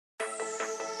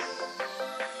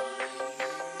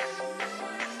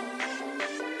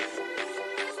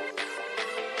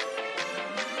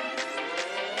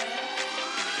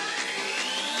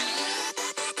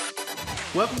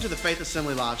Welcome to the Faith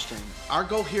Assembly live stream. Our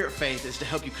goal here at Faith is to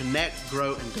help you connect,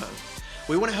 grow, and go.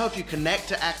 We want to help you connect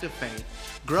to active faith,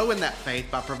 grow in that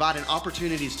faith by providing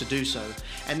opportunities to do so,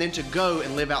 and then to go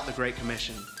and live out the Great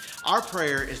Commission. Our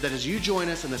prayer is that as you join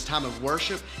us in this time of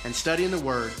worship and studying the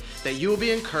Word, that you will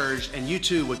be encouraged and you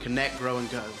too would connect, grow, and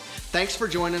go. Thanks for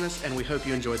joining us, and we hope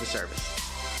you enjoy the service.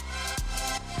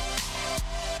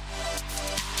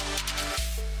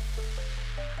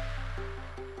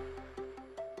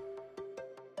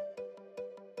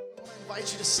 I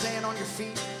invite you to stand on your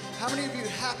feet. How many of you are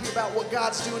happy about what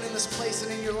God's doing in this place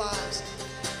and in your lives?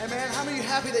 Amen. How many of you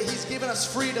are happy that He's given us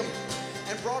freedom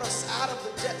and brought us out of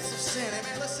the depths of sin?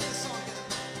 Amen. Let's sing a song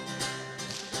together.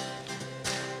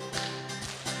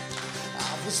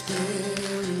 I was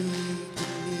buried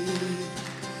beneath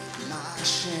my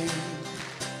shame,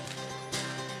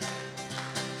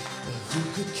 but who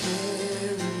could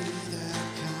carry that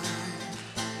kind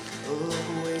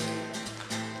of weight?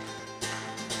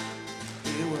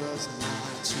 It was my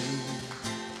tomb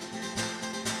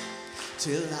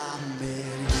till I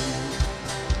met you.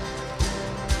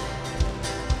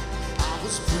 I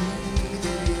was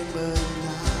breathing but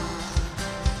not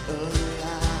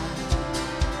alive.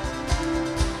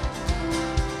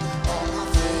 All my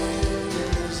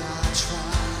failures I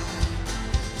tried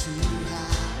to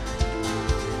hide.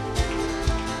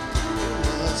 It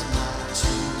was my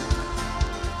tomb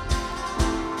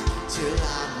till I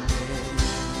met you.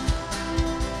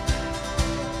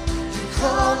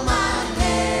 Called my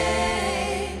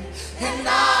name, and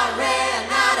I ran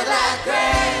out of that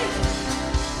grave,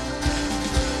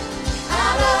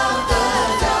 out of the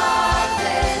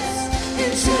darkness,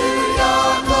 into your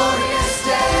glorious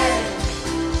day.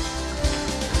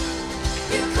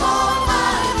 You called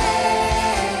my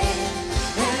name,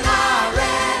 and I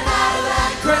ran out of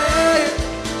that grave,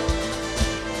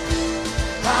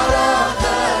 out of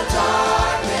the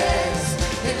darkness,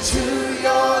 into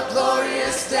your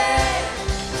glorious day.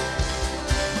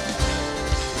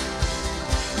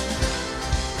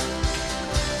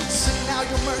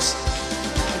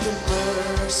 Your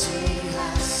mercy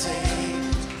has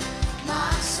saved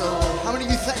my soul. How many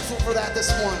of you thankful for that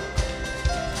this morning?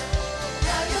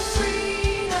 Now your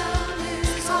freedom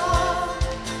is all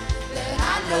that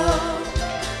I know.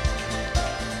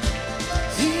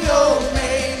 The old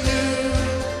made new,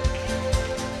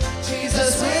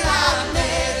 Jesus, when I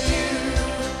met you.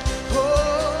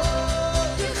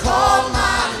 Oh, you called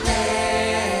my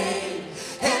name,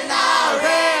 and I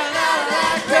ran out of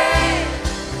that grave.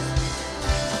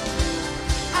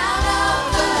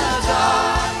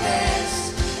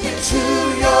 To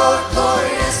your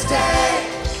glorious day,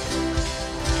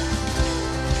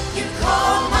 you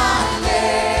called my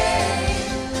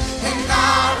name, and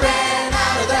I ran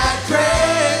out of that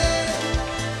grave,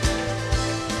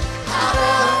 out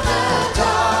of the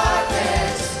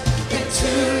darkness,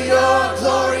 into your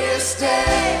glorious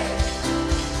day.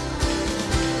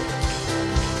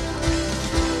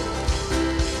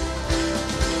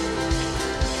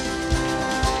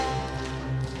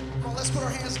 Come on, let's put our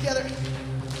hands together.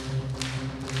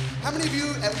 How many of you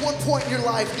at one point in your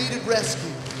life needed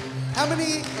rescue? How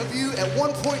many of you at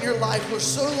one point in your life were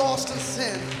so lost in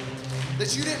sin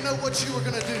that you didn't know what you were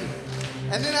going to do?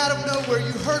 And then out of nowhere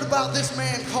you heard about this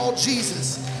man called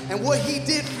Jesus and what he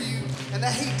did for you, and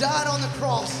that he died on the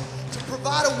cross to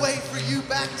provide a way for you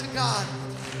back to God.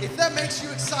 If that makes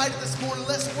you excited this morning,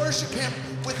 let's worship him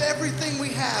with everything we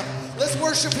have. Let's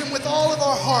worship him with all of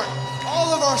our heart,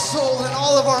 all of our soul, and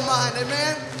all of our mind.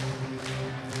 Amen?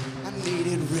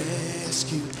 Needed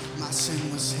rescue, my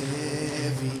sin was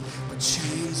heavy, but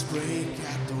chains break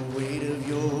at the weight of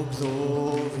your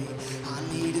glory. I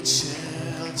needed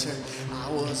shelter,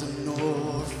 I was an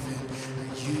orphan,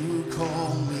 and you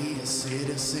called me a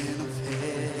citizen of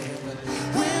heaven.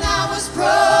 When I was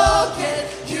broken,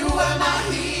 you were my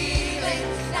healing.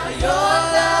 Now your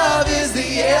love is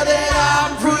the air that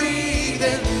I'm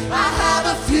breathing. I have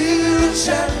a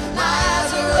future, my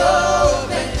eyes are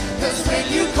open. 'Cause when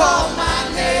you call my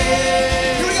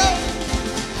name, here we go.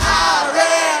 I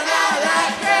ran out of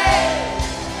that grave,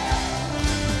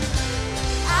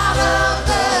 out of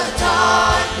the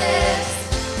darkness,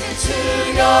 into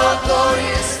your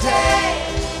glorious day.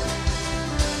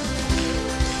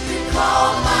 You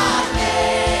called my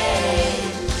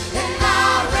name, and I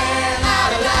ran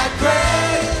out of that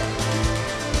grave,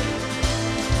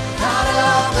 out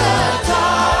of the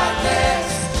darkness,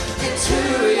 into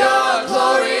your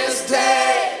glorious day.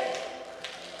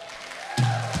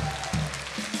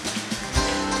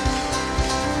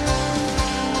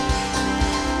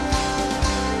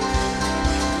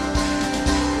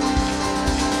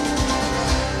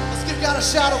 Let's give God a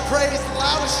shout of praise, the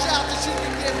loudest shout that you can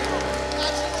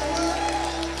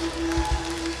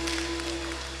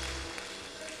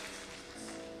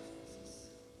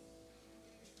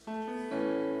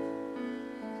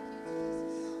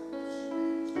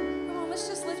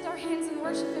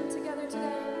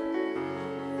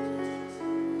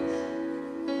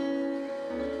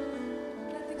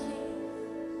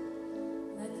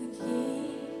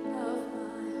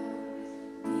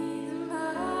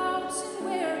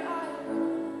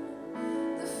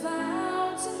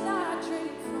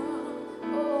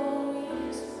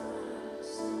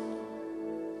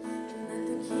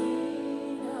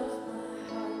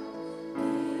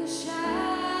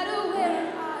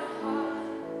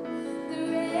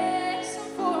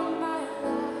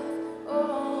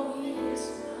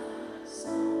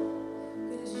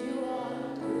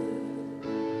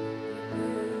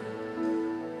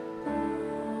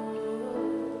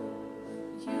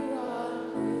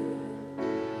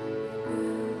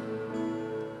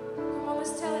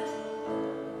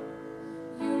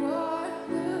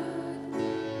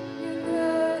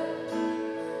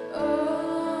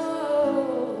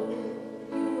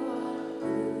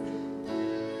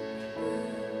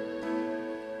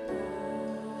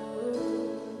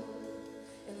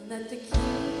Let the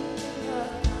King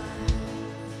of my heart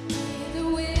be the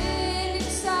wind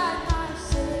inside my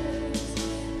sails,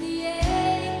 the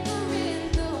anchor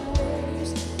in the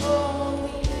waves. Oh,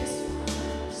 He is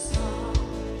my song.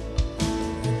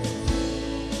 Let the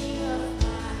King of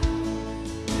my heart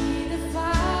be the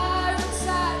fire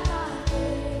inside my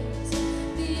veins,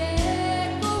 the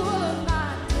echo of my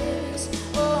days.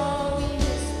 Oh, He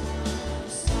is my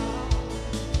song.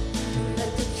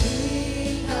 Let the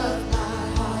King of my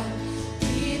heart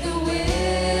be the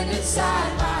wind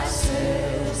inside my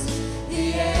sails,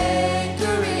 the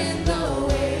anchor in the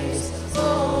waves.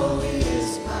 Oh, He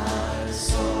is my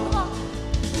song.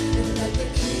 And let the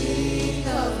King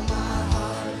of my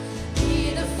heart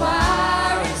be the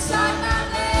fire inside my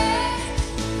veins,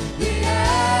 the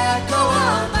echo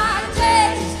of my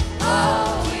days.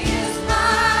 Oh, He is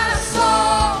my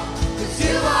song. 'Cause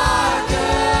You are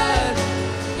good,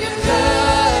 You're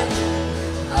good.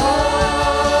 Oh,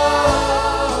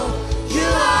 You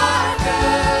are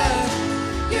good,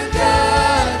 You're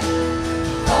good.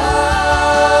 Oh,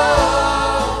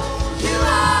 You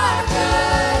are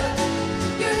good,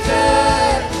 You're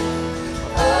good.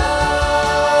 Oh,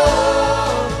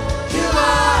 You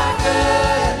are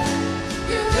good,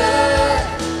 You're good.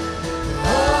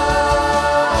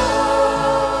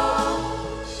 Oh,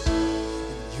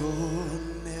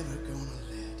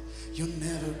 You're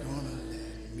never gonna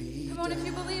let me come on, if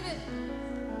you believe it.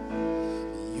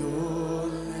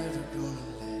 You're never gonna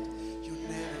let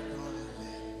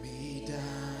me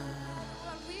down. Come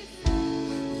on, please.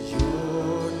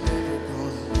 You're never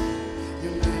gonna let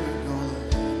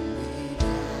me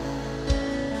down.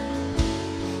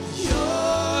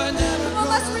 You're never Come on,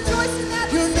 let's rejoice in that.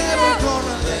 You're Let's sing it never out.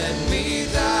 gonna let me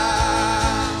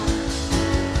down.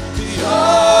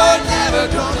 You're never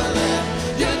gonna let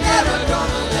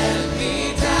me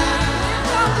down.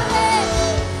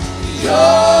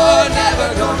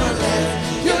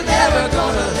 You're never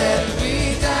gonna let me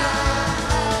down.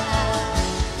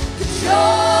 'Cause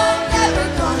you're never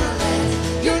gonna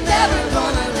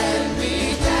let me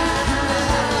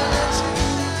down.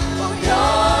 Oh,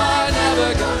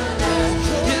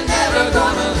 you're never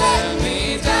gonna let me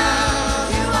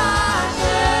down. You are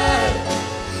good,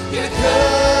 You're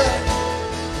good.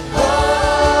 Oh,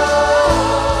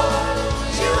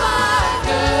 You are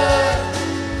good,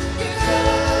 You're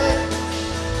good.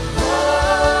 Oh,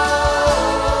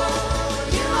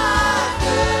 You are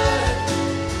good,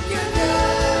 You're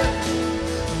good.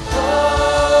 Oh,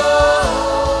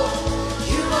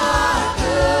 You are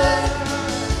good,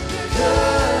 You're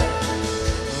good.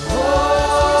 Oh,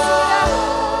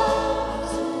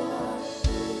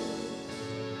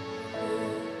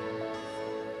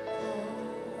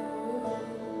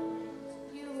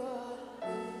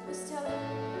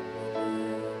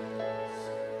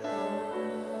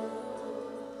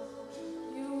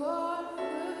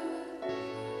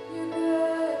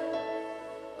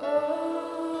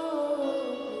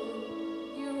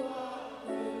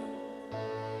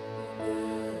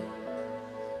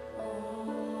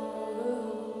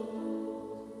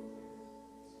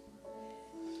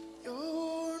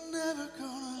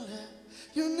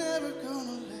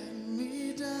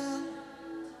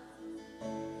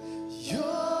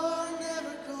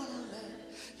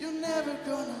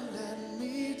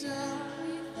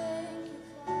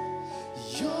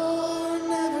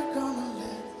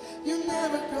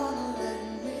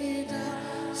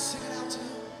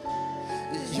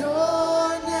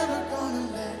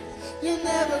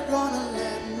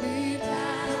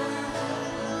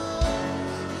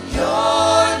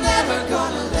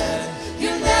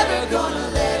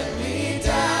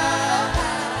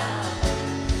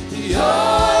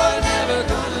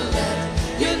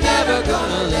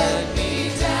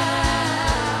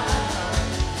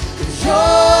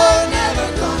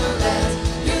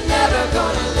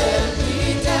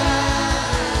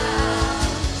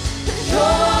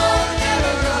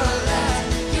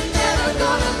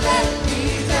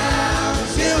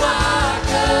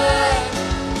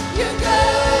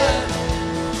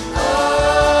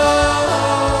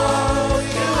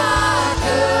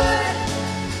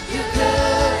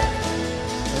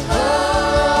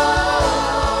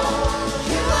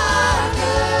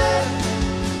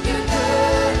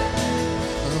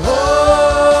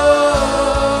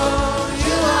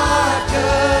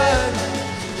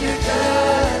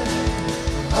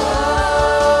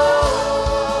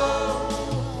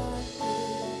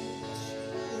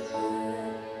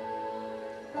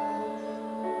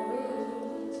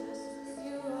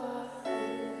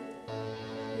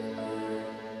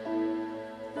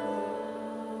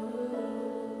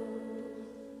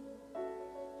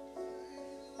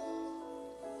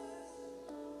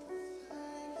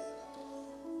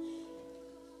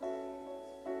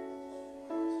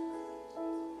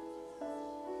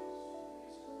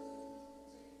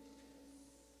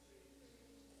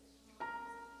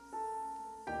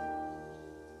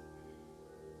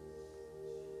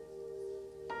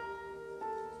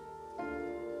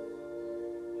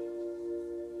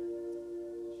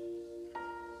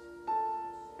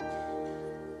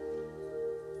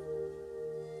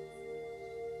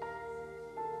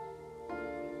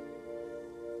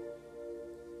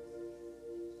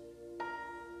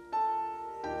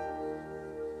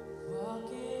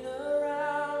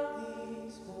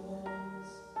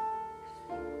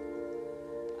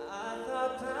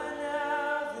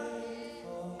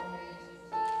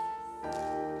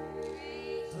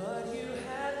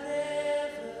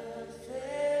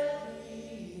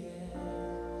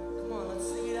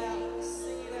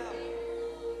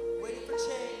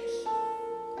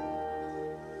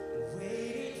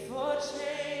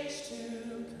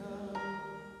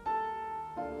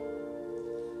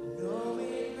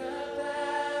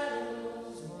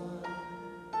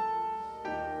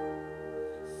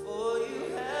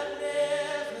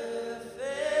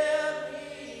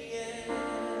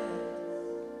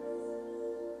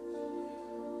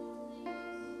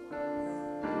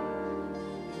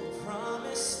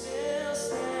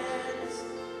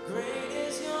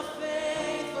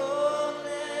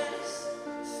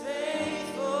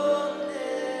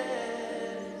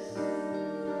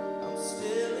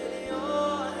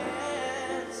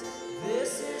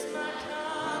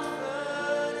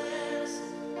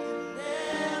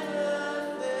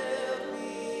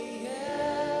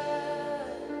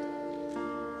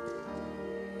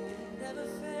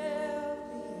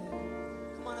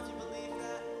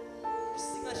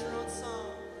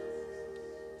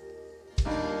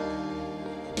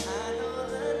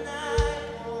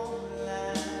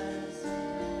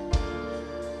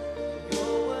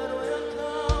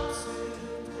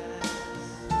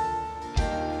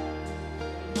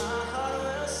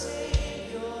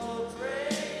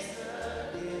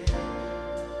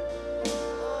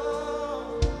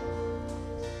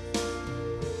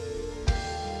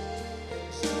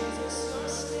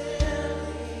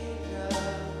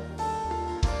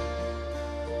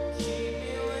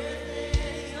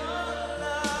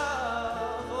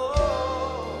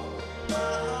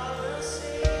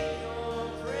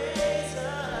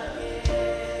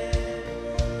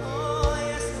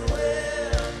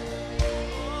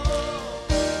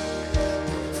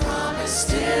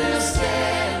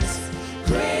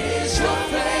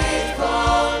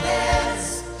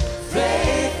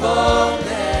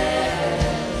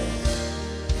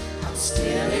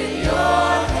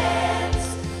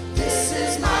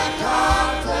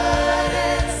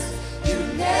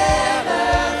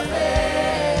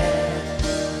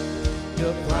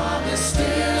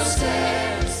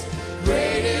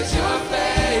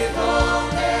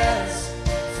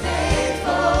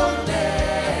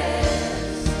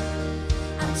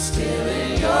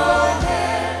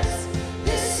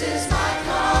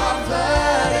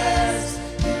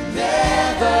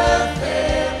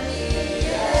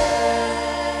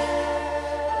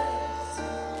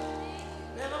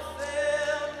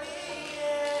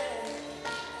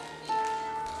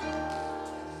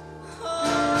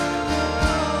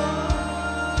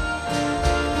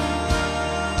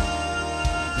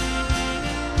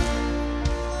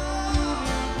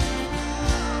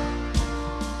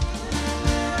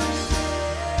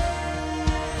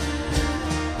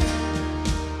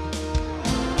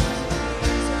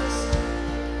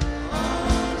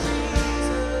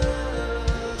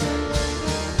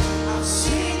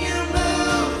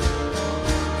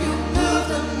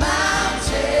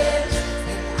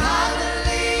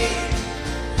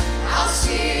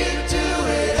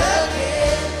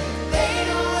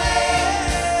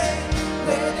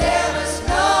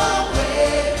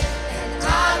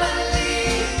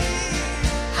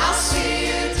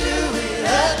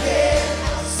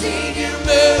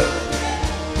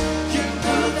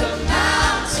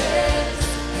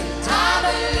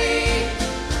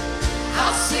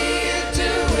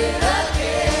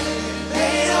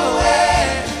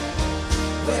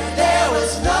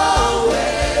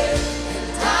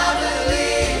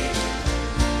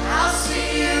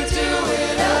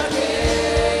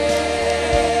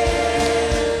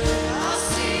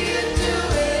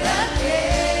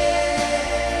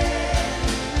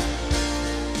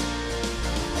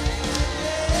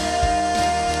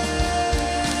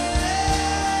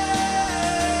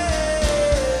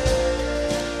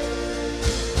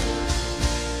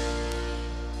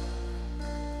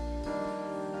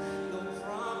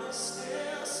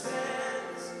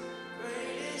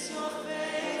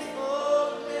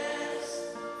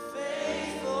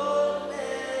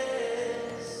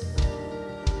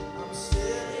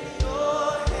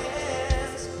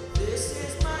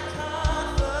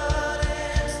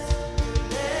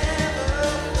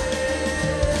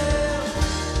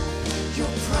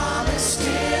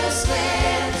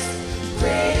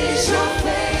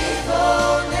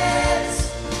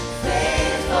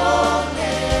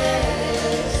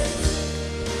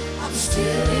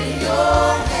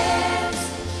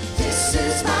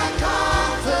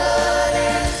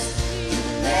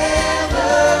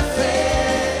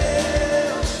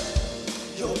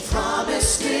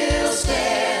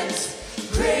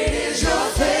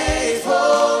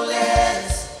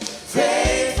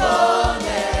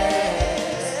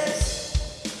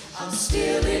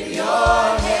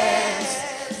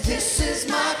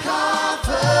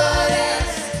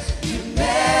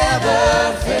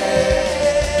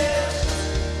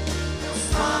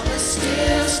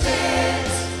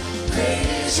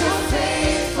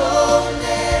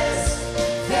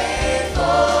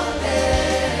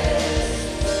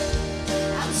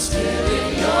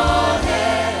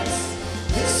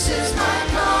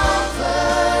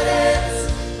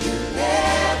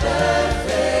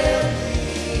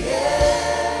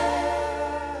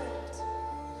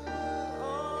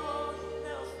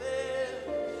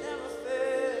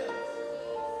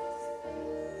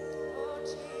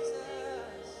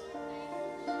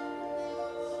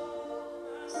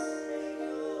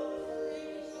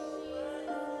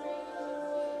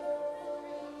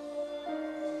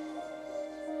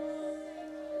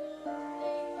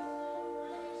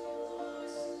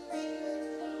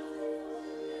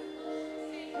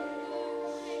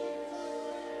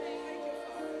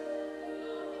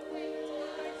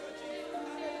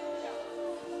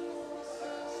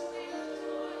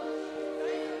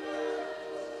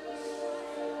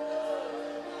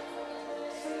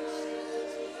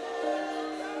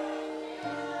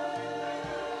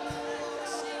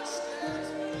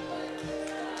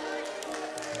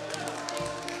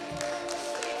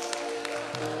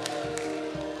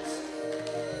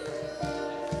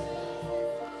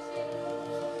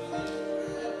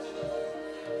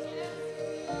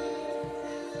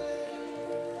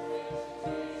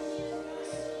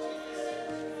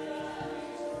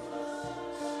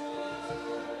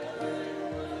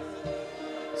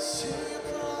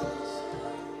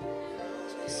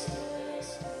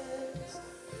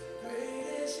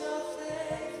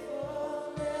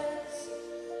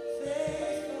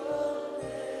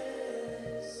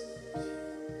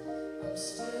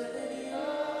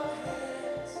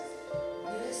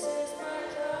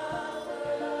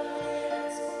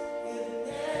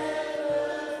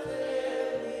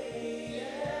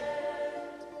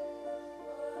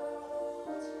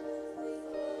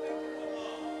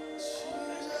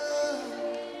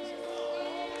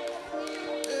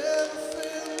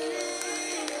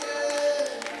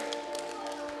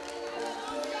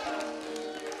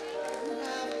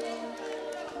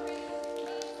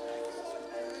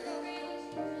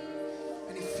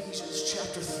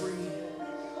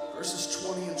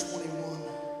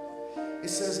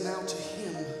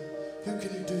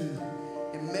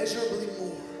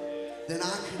 than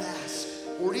I could ask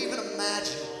or even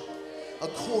imagine,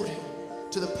 according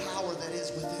to the power that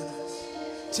is within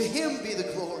us. To him be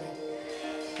the glory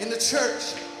in the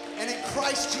church and in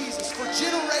Christ Jesus for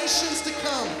generations to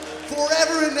come,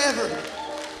 forever and ever.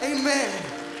 Amen.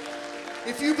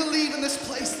 If you believe in this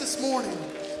place this morning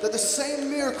that the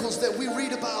same miracles that we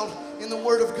read about in the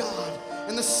Word of God,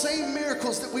 and the same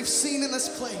miracles that we've seen in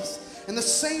this place, and the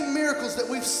same miracles that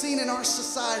we've seen in our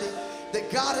society that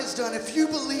God has done, if you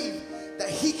believe that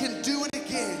he can do it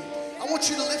again, I want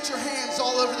you to lift your hands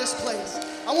all over this place.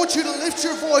 I want you to lift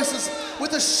your voices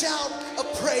with a shout of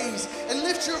praise and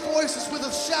lift your voices with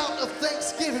a shout of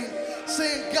thanksgiving,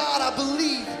 saying, God, I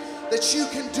believe that you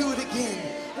can do it again.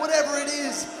 Whatever it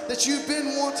is that you've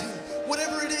been wanting,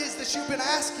 whatever it is that you've been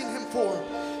asking him for,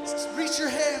 reach your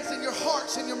hands and your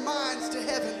hearts and your minds to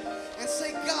heaven and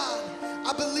say, God,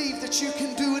 I believe that you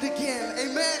can do it again.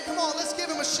 Amen. Come on, let's give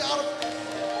him a shout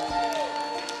of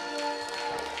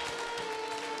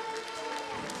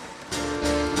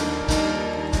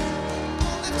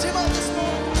lift him up this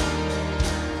morning.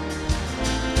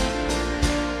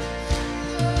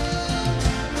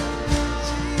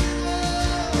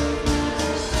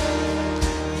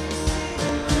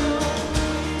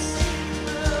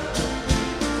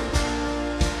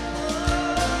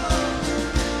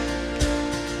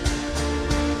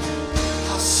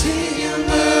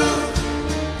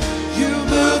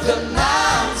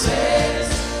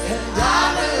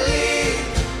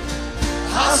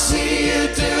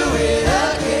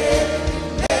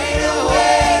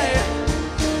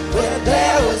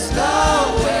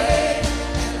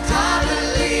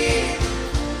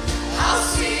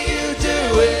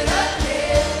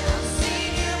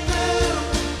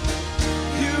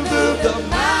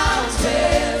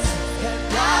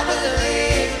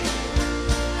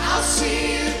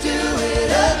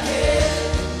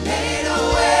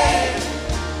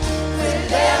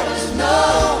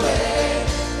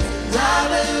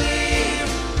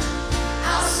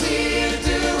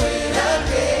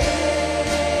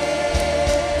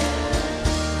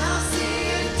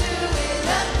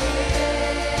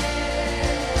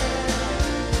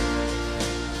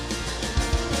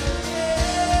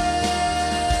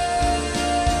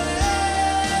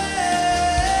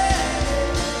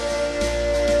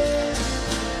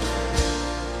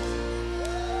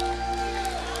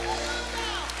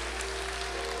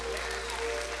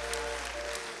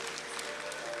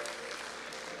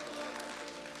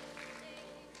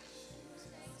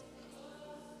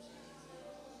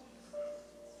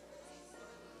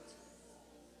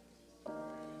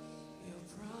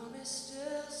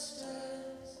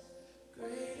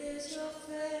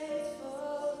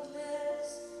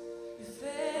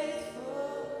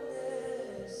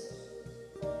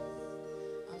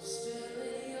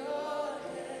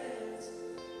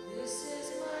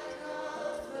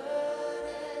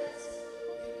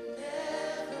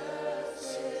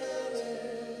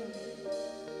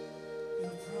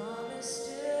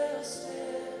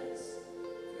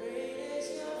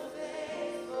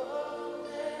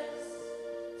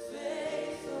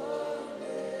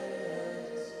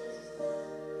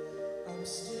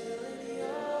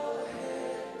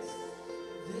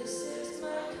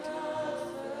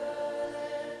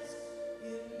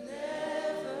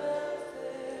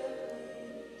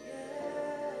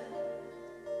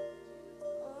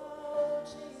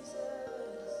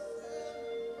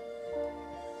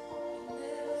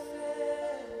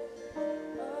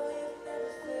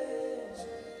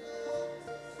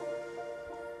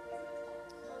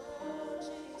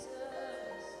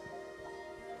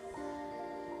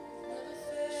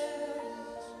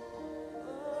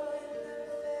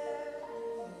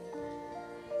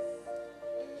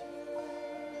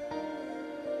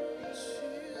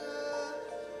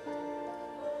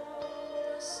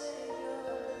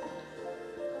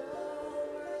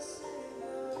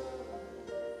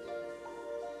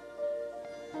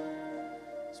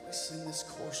 Sing this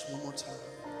chorus one more time.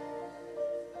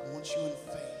 I want you in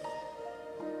faith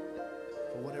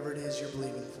for whatever it is you're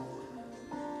believing for.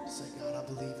 Say, God, I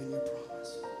believe in your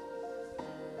promise.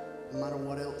 No matter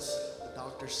what else the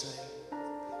doctors say,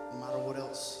 no matter what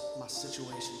else my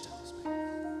situation tells me,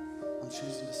 I'm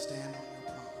choosing to stand on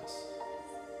your promise.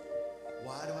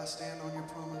 Why do I stand on your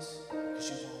promise? Because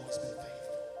you've always been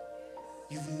faithful.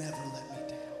 You've never let me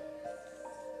down.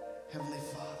 Heavenly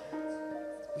Father,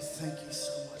 we thank you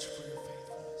so much for your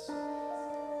faithfulness.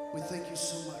 We thank you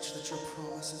so much that your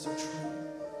promises are true.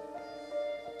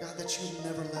 God, that you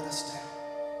never let us down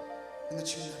and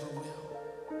that you never will.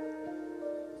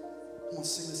 I'm going to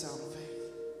sing this out in faith.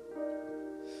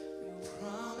 Your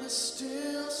promise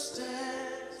still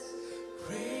stands.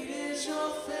 Great is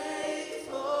your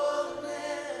faithfulness.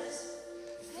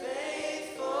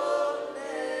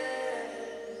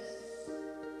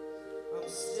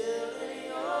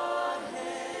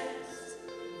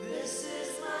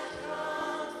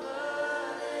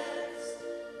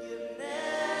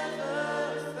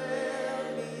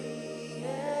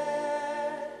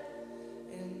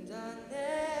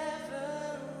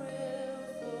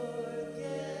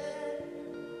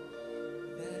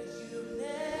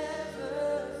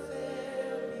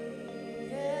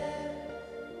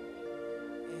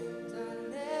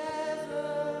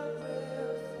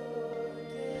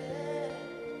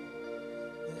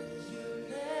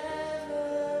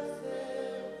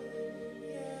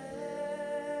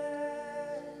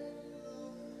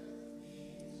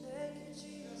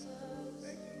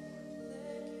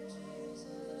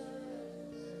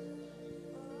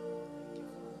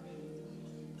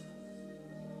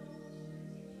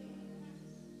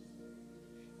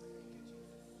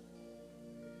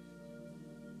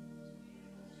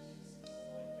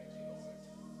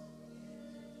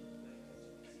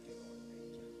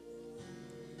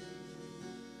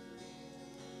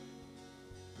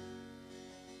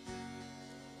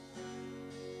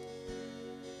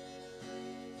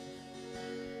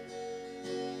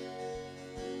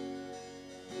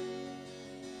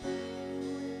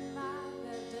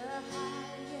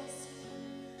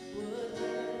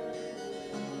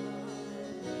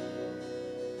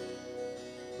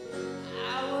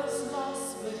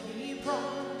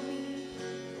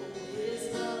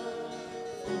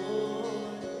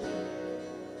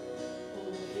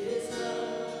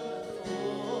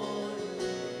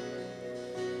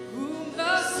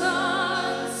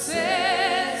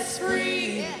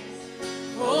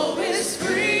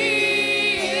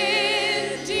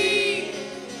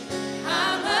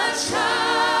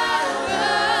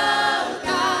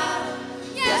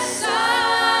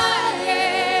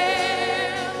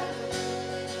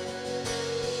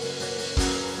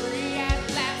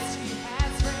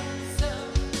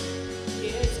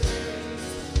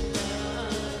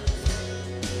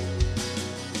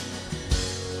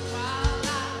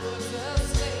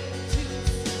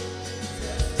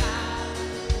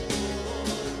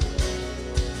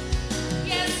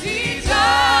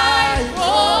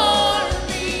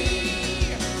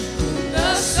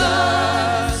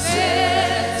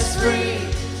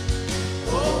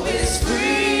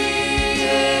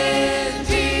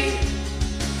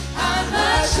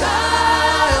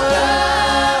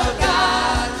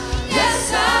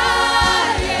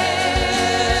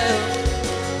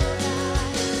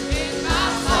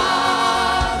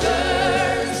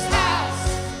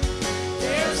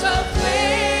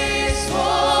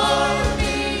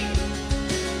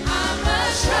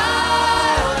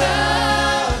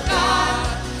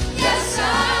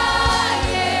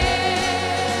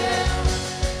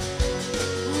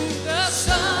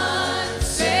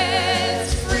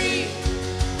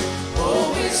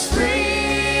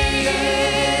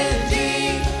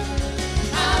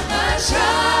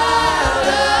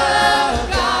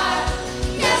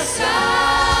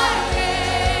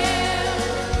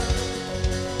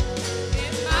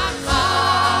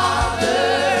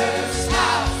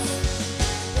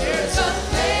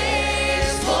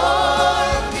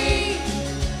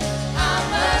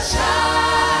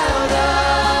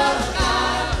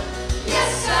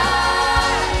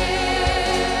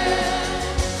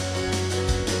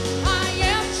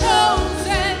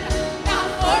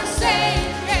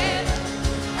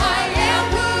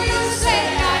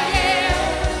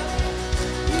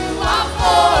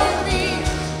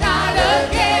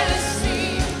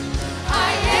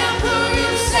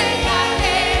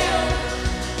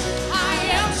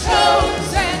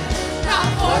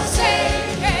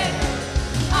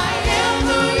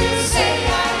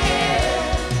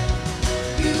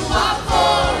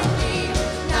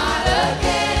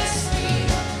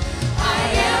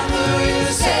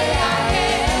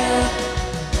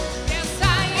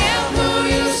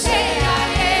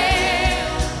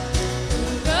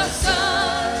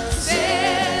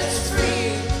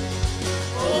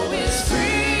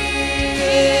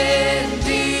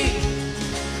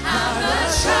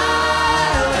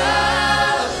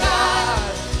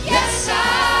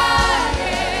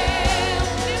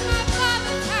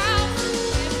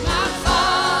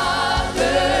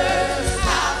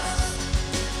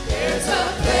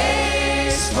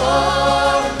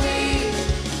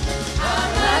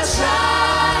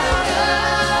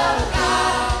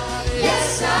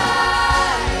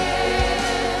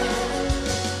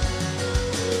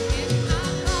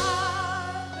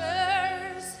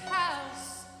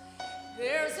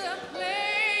 There's a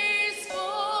place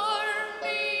for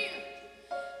me.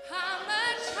 I'm a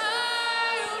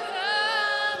child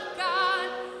of God.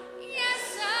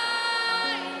 Yes, I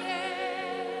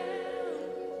am.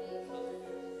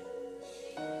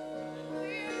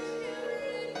 We're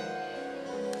children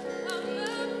of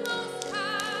the Most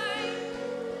High.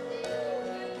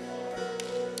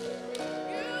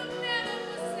 You've never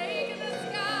forsaken us,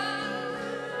 God.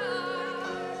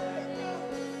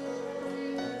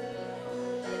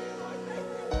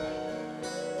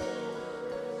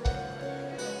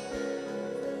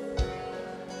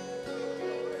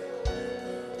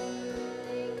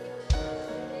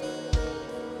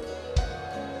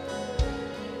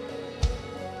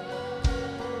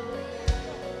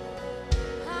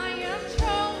 I am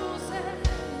chosen,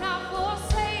 not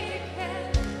forsaken.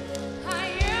 I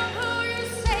am who you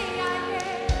say I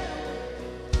am.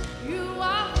 You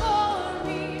are for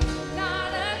me,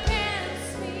 not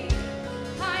against me.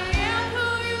 I am who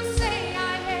you say I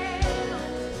am.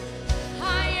 I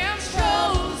am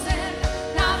chosen,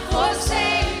 not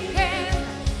forsaken.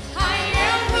 I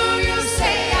am who you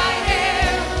say I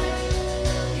am.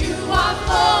 You are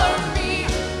for me,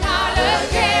 not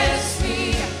against me.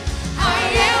 I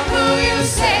am who you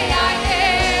say I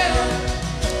am.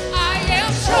 I am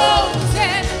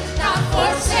chosen, not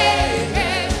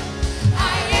forsaken.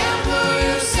 I am who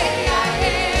you say I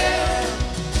am.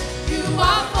 You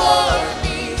are for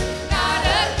me, not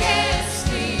against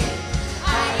me. I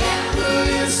am who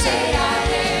you say I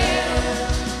am.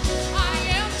 I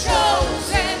am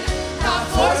chosen, not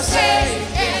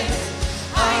forsaken.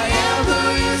 I am who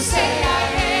you say I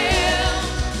am.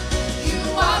 You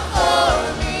are for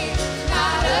me,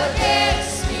 not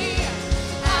against me.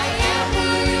 I am who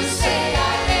you say I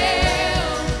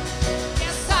am.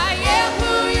 Yes, I am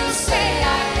who you say I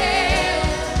am.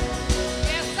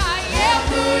 Yes, I am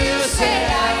who you say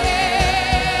I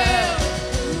am.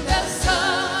 Who the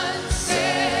Son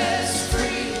sets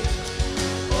free,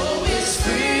 oh, is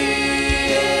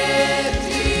free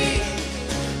indeed.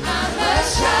 I'm a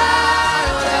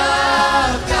child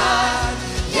of God.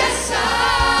 Yes, I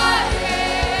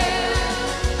am.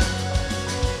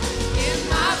 In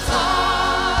my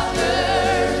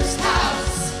Father's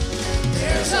house,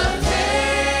 there's a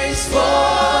place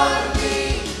for me.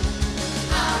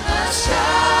 I'm a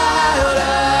child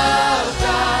of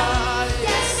God.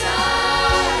 Yes, I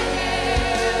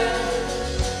am.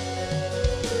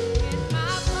 In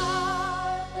my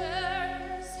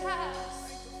Father's house,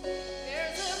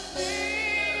 there's a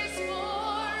place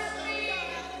for me.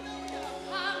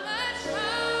 I'm a child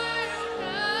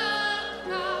of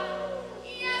God.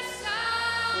 Yes, I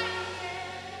am.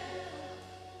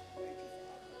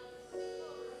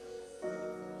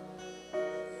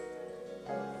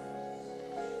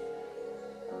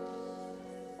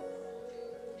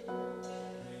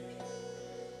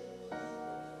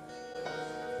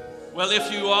 Well,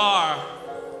 if you are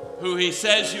who he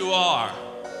says you are,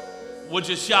 would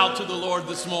you shout to the Lord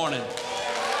this morning?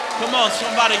 Come on,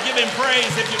 somebody, give him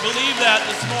praise if you believe that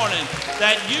this morning.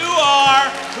 That you are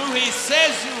who he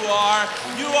says you are.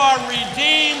 You are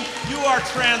redeemed. You are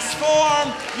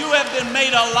transformed. You have been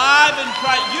made alive in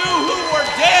Christ. You who were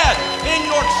dead in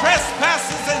your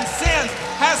trespasses and sins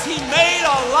has he made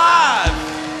alive.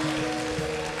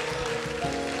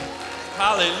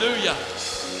 Hallelujah.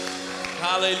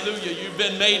 Hallelujah. You've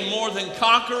been made more than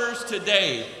conquerors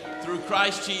today through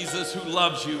Christ Jesus who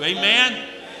loves you. Amen.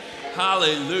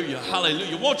 Hallelujah.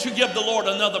 Hallelujah. Won't you give the Lord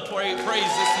another praise this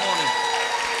morning?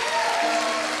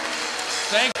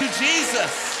 Thank you,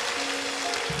 Jesus.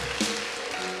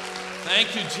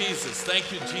 Thank you, Jesus.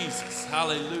 Thank you, Jesus.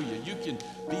 Hallelujah. You can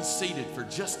be seated for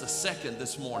just a second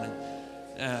this morning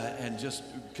and just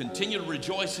continue to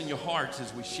rejoice in your hearts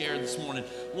as we share this morning.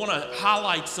 I want to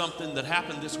highlight something that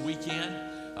happened this weekend.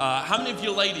 How many of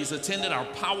you ladies attended our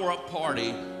Power Up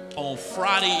Party on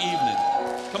Friday evening?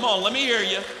 Come on, let me hear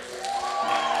you.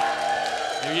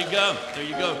 There you go. There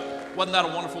you go. Wasn't that a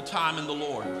wonderful time in the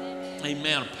Lord?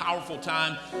 Amen. A powerful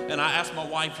time. And I asked my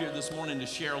wife here this morning to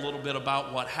share a little bit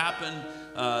about what happened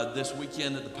this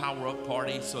weekend at the Power Up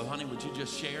Party. So, honey, would you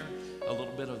just share a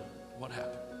little bit of what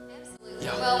happened?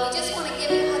 Absolutely. Well, we just want to give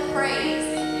God praise.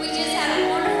 We just had a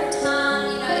wonderful time,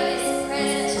 in His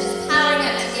presence, just powering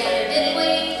up together, didn't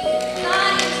we?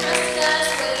 God entrusted us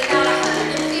with about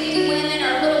 150 women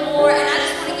or a little more, and I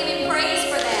just want to give Him praise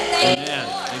for that. Thank you,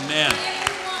 Lord. Amen.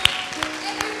 Everyone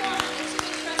that you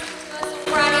entrusted to us on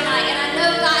Friday night, and I know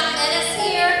God met us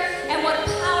here, and what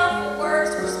powerful words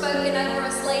were spoken over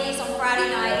us ladies on Friday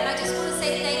night, and I just want to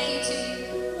say thank you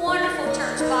to wonderful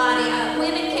church body.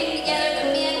 Women came together,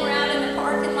 the men were out in the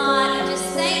parking lot, and just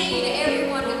thank you to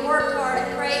everyone who worked hard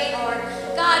and prayed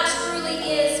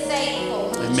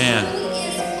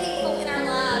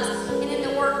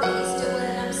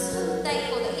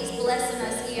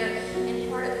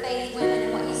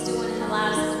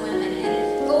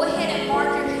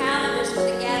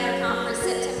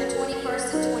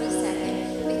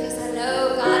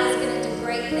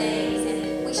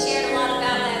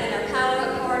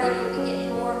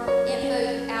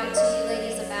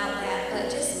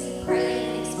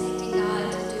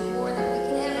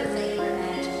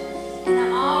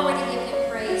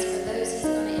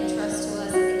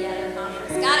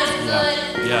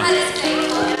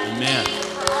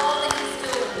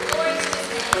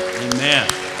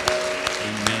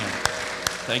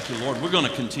Thank you, Lord. We're going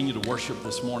to continue to worship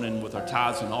this morning with our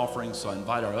tithes and offerings, so I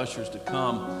invite our ushers to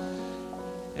come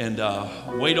and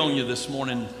wait on you this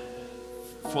morning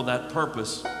for that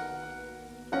purpose.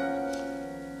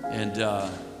 And tell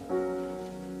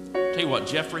you what,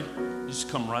 Jeffrey, you just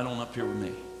come right on up here with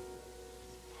me.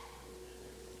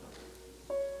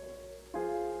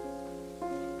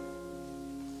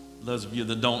 Those of you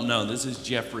that don't know, this is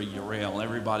Jeffrey Urell.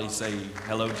 Everybody say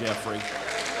hello, Jeffrey.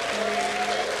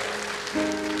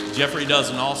 Jeffrey does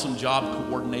an awesome job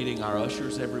coordinating our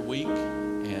ushers every week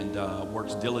and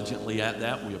works diligently at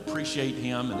that. We appreciate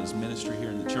him and his ministry here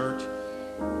in the church.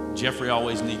 Jeffrey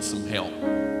always needs some help,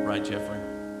 right, Jeffrey?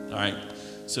 All right.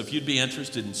 So if you'd be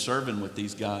interested in serving with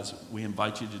these guys, we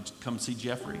invite you to come see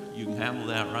Jeffrey. You can handle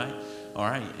that, right? All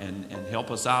right, and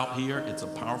help us out here. It's a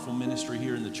powerful ministry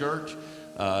here in the church.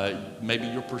 Maybe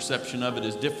your perception of it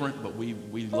is different, but we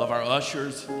love our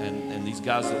ushers and these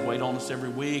guys that wait on us every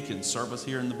week and serve us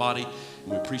here in the body.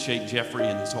 And we appreciate Jeffrey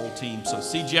and his whole team. So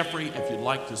see Jeffrey if you'd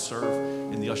like to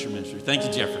serve in the usher ministry. Thank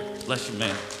you, Jeffrey. Bless you,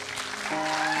 man.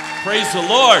 Praise the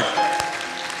Lord.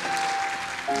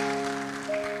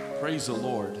 Praise the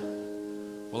Lord.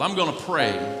 Well, I'm going to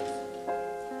pray,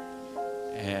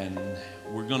 and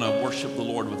we're going to worship the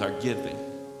Lord with our giving.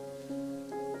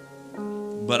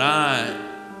 But I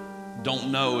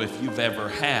don't know if you've ever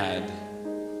had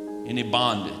any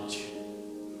bondage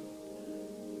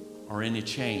or any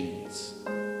chains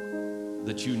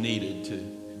that you needed to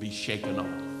be shaken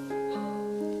off.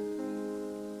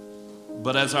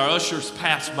 But as our ushers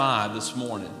pass by this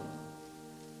morning,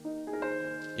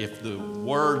 if the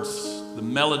words, the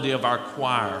melody of our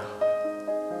choir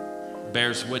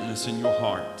bears witness in your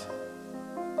heart,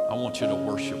 I want you to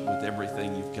worship with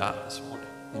everything you've got this morning.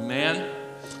 Amen.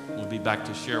 We'll be back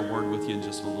to share a word with you in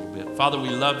just a little bit. Father, we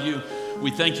love you.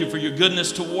 We thank you for your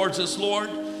goodness towards us,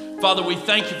 Lord. Father, we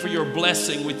thank you for your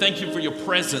blessing. We thank you for your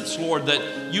presence, Lord, that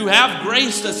you have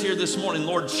graced us here this morning.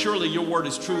 Lord, surely your word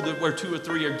is true that where 2 or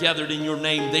 3 are gathered in your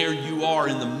name, there you are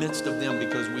in the midst of them,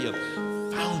 because we have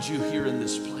found you here in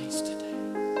this place today.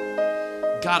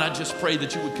 God, I just pray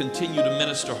that you would continue to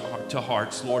minister to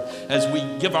hearts, Lord, as we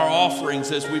give our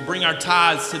offerings, as we bring our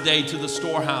tithes today to the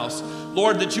storehouse.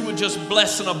 Lord, that you would just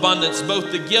bless in abundance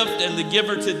both the gift and the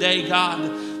giver today, God.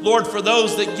 Lord, for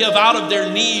those that give out of their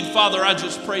need, Father, I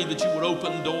just pray that you would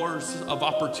open doors of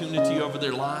opportunity over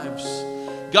their lives.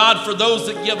 God, for those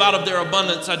that give out of their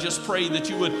abundance, I just pray that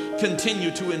you would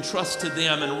continue to entrust to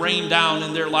them and rain down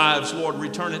in their lives. Lord,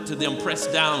 return it to them,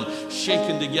 pressed down,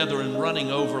 shaken together, and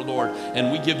running over, Lord.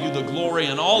 And we give you the glory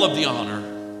and all of the honor.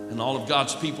 And all of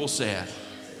God's people said,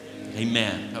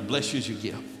 amen. God bless you as you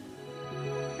give.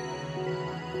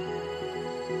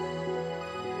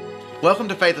 Welcome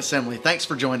to Faith Assembly. Thanks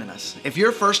for joining us. If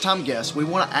you're a first-time guest, we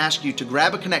want to ask you to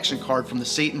grab a connection card from the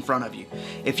seat in front of you.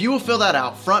 If you will fill that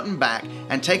out front and back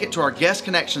and take it to our guest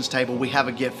connections table, we have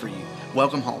a gift for you.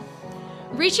 Welcome home.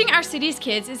 Reaching Our City's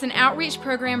Kids is an outreach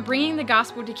program bringing the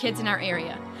gospel to kids in our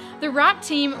area. The ROC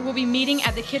team will be meeting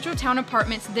at the Kittrell Town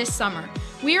Apartments this summer.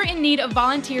 We are in need of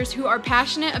volunteers who are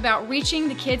passionate about reaching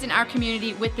the kids in our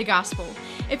community with the gospel.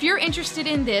 If you're interested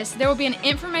in this, there will be an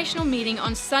informational meeting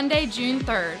on Sunday, June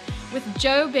 3rd with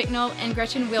Joe Bicknell and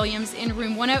Gretchen Williams in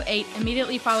room 108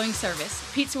 immediately following service.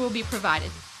 Pizza will be provided.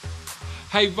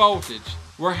 Hey Voltage,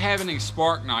 we're having a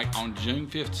Spark Night on June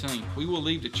 15th. We will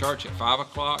leave the church at 5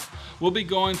 o'clock. We'll be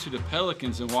going to the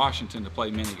Pelicans in Washington to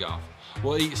play mini golf.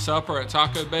 We'll eat supper at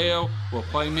Taco Bell, we'll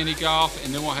play mini golf,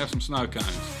 and then we'll have some snow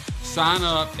cones. Sign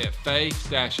up at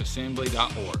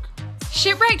faith-assembly.org.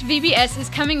 Shipwrecked VBS is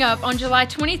coming up on July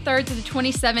 23rd to the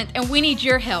 27th, and we need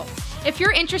your help. If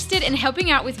you're interested in helping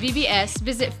out with VBS,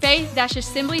 visit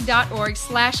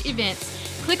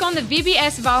faith-assembly.org/events. Click on the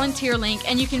VBS volunteer link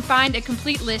and you can find a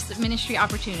complete list of ministry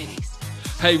opportunities.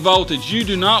 Hey Voltage, you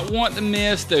do not want to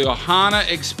miss the Ohana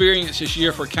experience this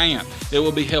year for camp. It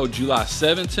will be held July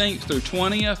 17th through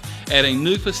 20th at a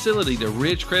new facility, the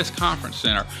Ridgecrest Conference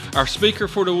Center. Our speaker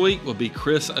for the week will be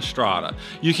Chris Estrada.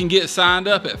 You can get signed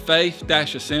up at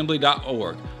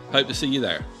faith-assembly.org. Hope to see you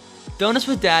there. Donuts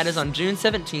with Dad is on June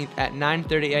 17th at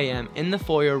 9:30 a.m. in the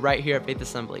foyer right here at Faith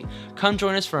Assembly. Come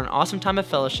join us for an awesome time of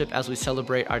fellowship as we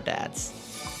celebrate our dads.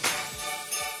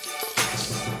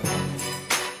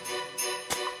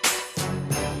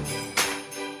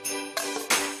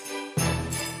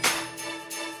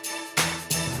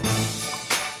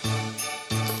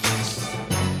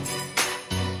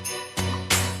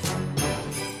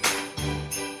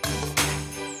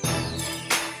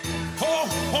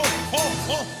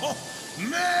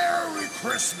 Merry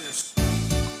Christmas!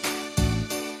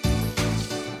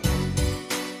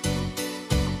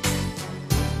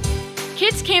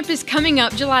 Kids Camp is coming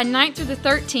up July 9th through the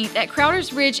 13th at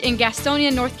Crowder's Ridge in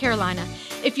Gastonia, North Carolina.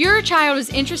 If your child is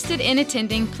interested in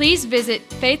attending, please visit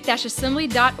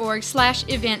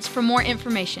faith-assembly.org/events for more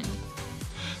information.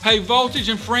 Hey, Voltage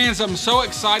and friends, I'm so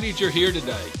excited you're here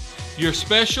today. Your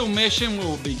special mission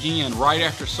will begin right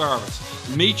after service.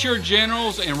 Meet your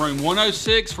generals in room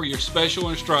 106 for your special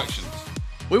instructions.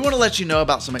 We want to let you know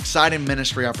about some exciting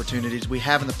ministry opportunities we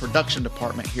have in the production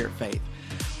department here at Faith.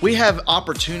 We have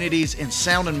opportunities in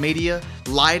sound and media,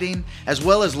 lighting, as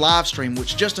well as live stream,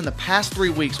 which just in the past 3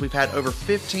 weeks we've had over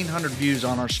 1,500 views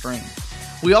on our stream.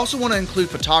 We also want to include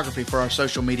photography for our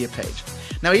social media page.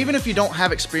 Now, even if you don't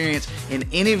have experience in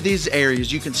any of these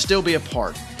areas, you can still be a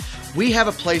part. We have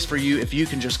a place for you if you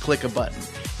can just click a button.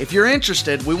 If you're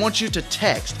interested, we want you to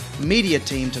text Media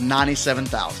Team to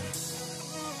 97,000.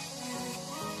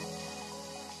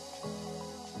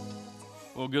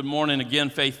 Well, good morning again,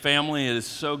 Faith family. It is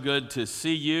so good to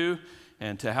see you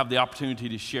and to have the opportunity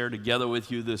to share together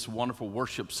with you this wonderful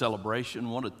worship celebration.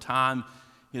 What a time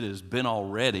it has been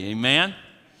already. Amen?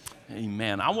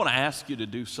 Amen. I want to ask you to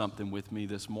do something with me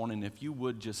this morning. If you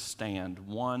would just stand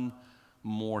one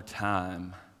more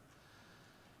time.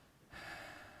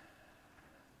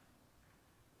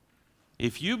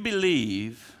 If you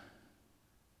believe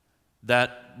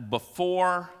that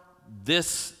before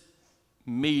this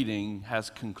meeting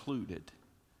has concluded,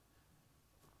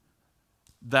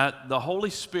 that the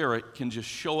Holy Spirit can just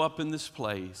show up in this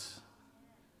place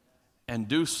and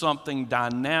do something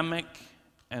dynamic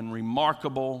and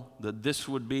remarkable, that this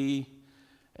would be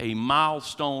a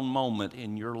milestone moment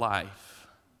in your life,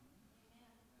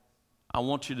 I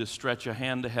want you to stretch a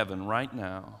hand to heaven right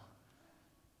now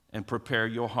and prepare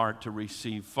your heart to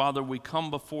receive. Father, we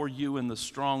come before you in the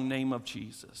strong name of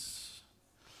Jesus.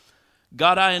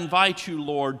 God, I invite you,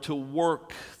 Lord, to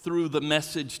work through the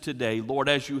message today. Lord,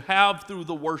 as you have through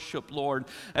the worship, Lord,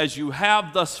 as you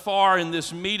have thus far in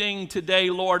this meeting today,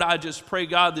 Lord, I just pray,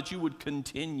 God, that you would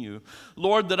continue.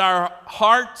 Lord, that our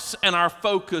hearts and our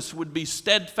focus would be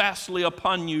steadfastly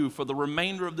upon you for the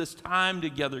remainder of this time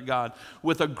together, God,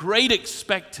 with a great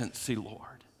expectancy,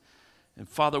 Lord. And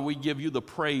Father, we give you the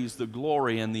praise, the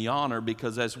glory, and the honor,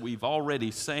 because as we've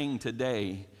already sang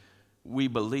today, we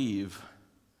believe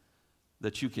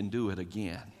that you can do it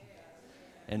again.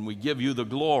 And we give you the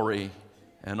glory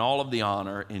and all of the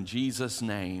honor in Jesus'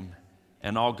 name.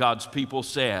 And all God's people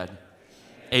said,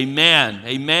 amen.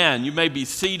 Amen. You may be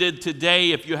seated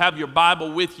today if you have your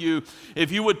Bible with you.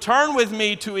 If you would turn with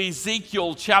me to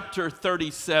Ezekiel chapter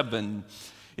 37.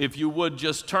 If you would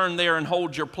just turn there and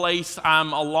hold your place.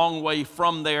 I'm a long way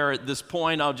from there at this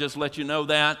point. I'll just let you know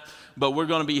that. But we're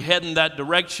going to be heading that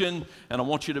direction, and I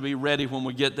want you to be ready when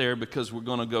we get there because we're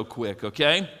going to go quick,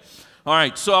 okay? All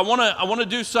right, so I want to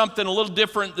do something a little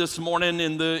different this morning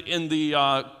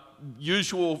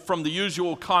from the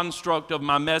usual construct of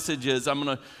my messages. I'm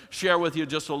going to share with you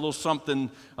just a little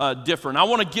something different. I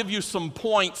want to give you some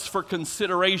points for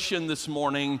consideration this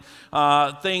morning,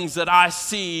 things that I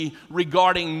see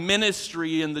regarding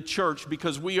ministry in the church,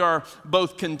 because we are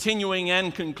both continuing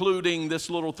and concluding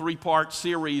this little three-part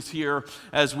series here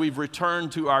as we've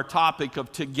returned to our topic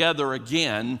of together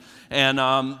again. And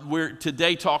we're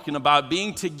today talking about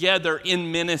being together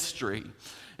in ministry.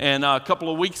 And a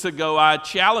couple of weeks ago, I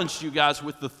challenged you guys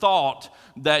with the thought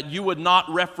that you would not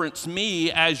reference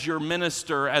me as your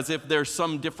minister as if there's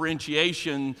some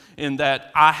differentiation in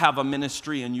that I have a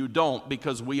ministry and you don't,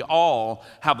 because we all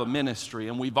have a ministry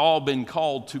and we've all been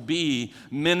called to be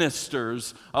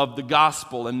ministers of the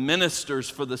gospel and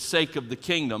ministers for the sake of the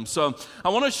kingdom. So I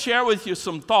want to share with you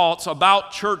some thoughts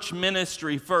about church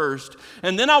ministry first,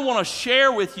 and then I want to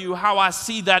share with you how I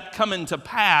see that coming to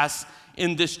pass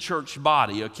in this church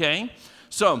body, okay?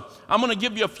 So I'm going to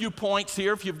give you a few points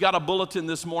here. If you've got a bulletin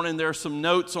this morning, there are some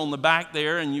notes on the back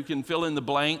there, and you can fill in the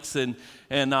blanks and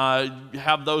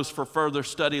have those for further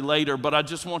study later. But I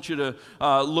just want you to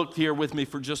look here with me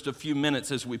for just a few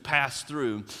minutes as we pass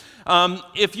through.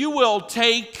 If you will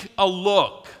take a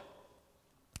look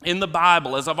in the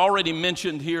Bible, as I've already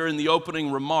mentioned here in the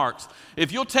opening remarks,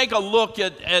 if you'll take a look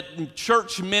at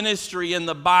church ministry in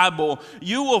the Bible,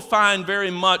 you will find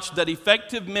very much that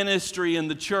effective ministry in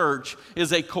the church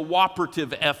is a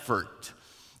cooperative effort.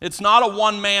 It's not a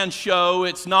one-man show.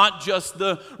 It's not just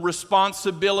the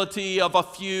responsibility of a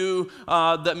few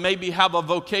that maybe have a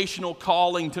vocational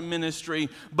calling to ministry,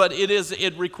 but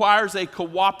it requires a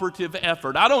cooperative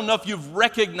effort. I don't know if you've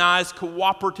recognized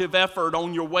cooperative effort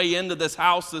on your way into this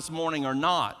house this morning or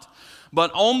not, but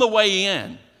on the way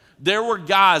in, there were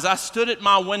guys. I stood at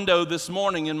my window this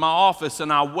morning in my office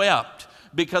and I wept,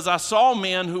 because I saw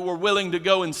men who were willing to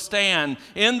go and stand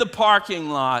in the parking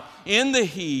lot, in the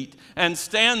heat, and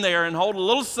stand there and hold a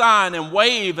little sign and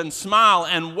wave and smile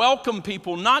and welcome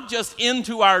people, not just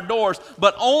into our doors,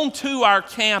 but onto our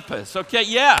campus. Okay,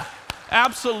 yeah,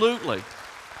 absolutely.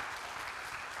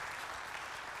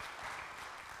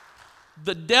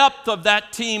 The depth of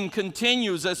that team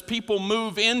continues as people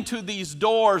move into these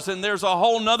doors, and there's a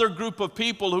whole nother group of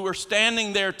people who are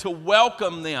standing there to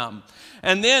welcome them.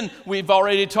 And then we've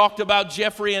already talked about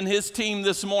Jeffrey and his team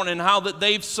this morning, how that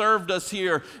they've served us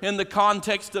here in the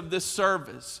context of this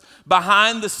service.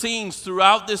 Behind the scenes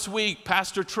throughout this week,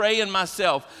 Pastor Trey and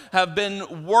myself have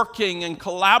been working and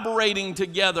collaborating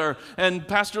together. And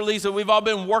Pastor Lisa, we've all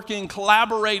been working,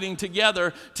 collaborating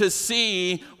together to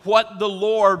see what the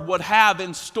Lord would have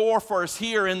in store for us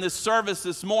here in this service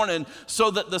this morning, so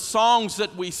that the songs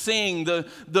that we sing,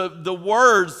 the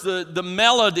words, the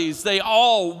melodies, they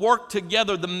all work together.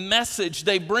 The message,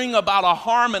 they bring about a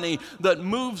harmony that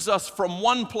moves us from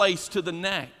one place to the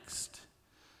next.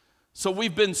 So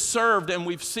we've been served, and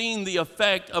we've seen the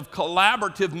effect of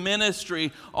collaborative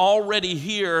ministry already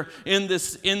here in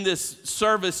this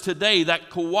service today, that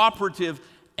cooperative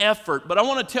effort. But I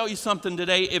want to tell you something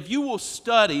today. If you will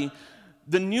study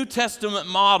the New Testament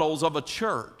models of a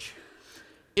church,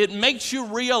 it makes you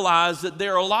realize that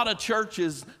there are a lot of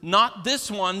churches, not this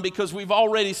one because we've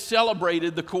already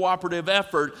celebrated the cooperative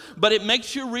effort, but it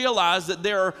makes you realize that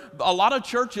there are a lot of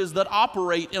churches that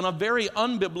operate in a very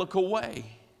unbiblical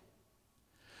way.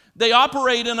 They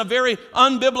operate in a very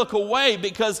unbiblical way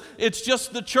because it's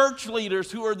just the church leaders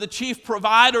who are the chief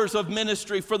providers of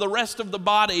ministry for the rest of the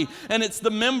body, and it's the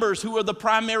members who are the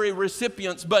primary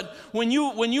recipients. But when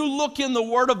you look in the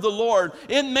Word of the Lord,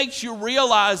 it makes you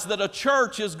realize that a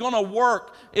church is going to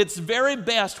work its very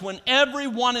best when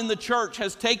everyone in the church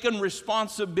has taken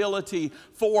responsibility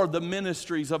for the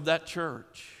ministries of that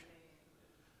church.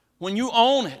 When you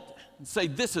own it and say,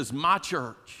 "This is my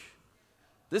church.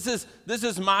 This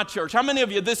is my church." How many of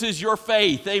you, this is your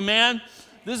faith? Amen?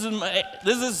 This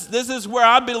is where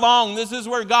I belong. This is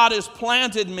where God has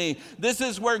planted me. This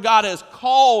is where God has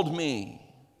called me.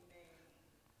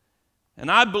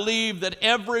 And I believe that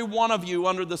every one of you,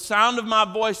 under the sound of my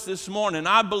voice this morning,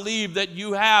 I believe that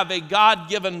you have a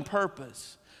God-given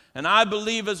purpose. And I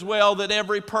believe as well that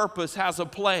every purpose has a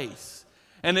place.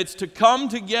 And it's to come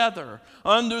together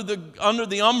under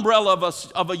the umbrella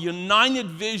of a united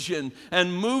vision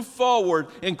and move forward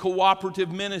in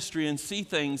cooperative ministry and see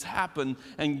things happen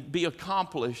and be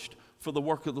accomplished for the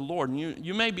work of the Lord. And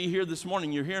you may be here this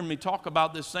morning, you're hearing me talk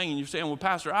about this thing, and you're saying, "Well,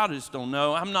 Pastor, I just don't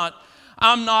know. I'm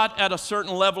not at a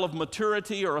certain level of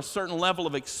maturity or a certain level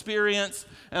of experience,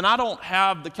 and I don't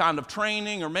have the kind of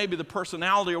training or maybe the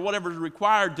personality or whatever is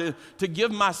required to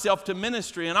give myself to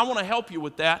ministry." And I want to help you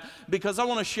with that, because I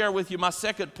want to share with you my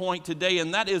second point today,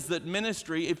 and that is that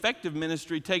ministry, effective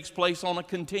ministry, takes place on a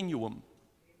continuum.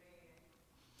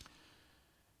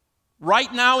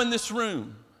 Right now in this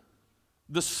room,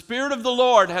 the Spirit of the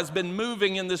Lord has been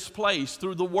moving in this place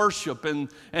through the worship,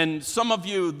 and some of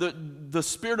you, the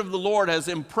Spirit of the Lord has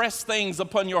impressed things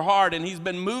upon your heart, and He's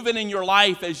been moving in your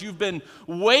life as you've been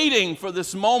waiting for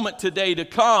this moment today to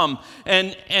come.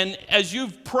 And as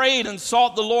you've prayed and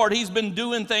sought the Lord, He's been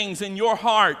doing things in your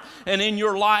heart and in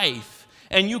your life.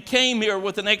 And you came here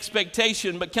with an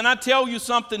expectation. But can I tell you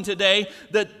something today?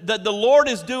 That the Lord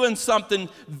is doing something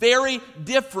very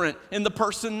different in the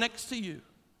person next to you.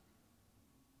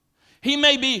 He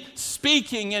may be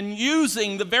speaking and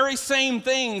using the very same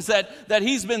things that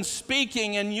He's been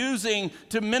speaking and using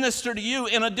to minister to you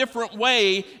in a different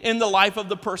way in the life of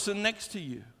the person next to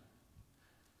you.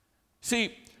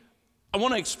 See, I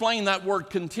want to explain that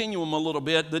word continuum a little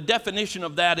bit. The definition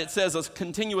of that, it says a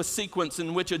continuous sequence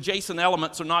in which adjacent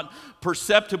elements are not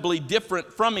perceptibly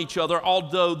different from each other,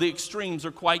 although the extremes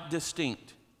are quite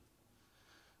distinct.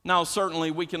 Now,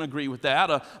 certainly we can agree with that.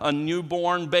 A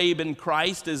newborn babe in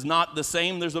Christ is not the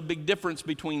same. There's a big difference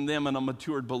between them and a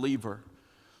matured believer.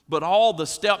 But all the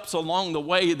steps along the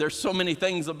way, there's so many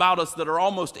things about us that are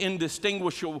almost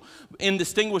indistinguishable,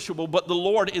 but the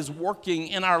Lord is working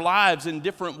in our lives in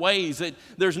different ways.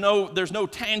 There's no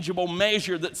tangible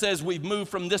measure that says we've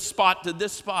moved from this spot to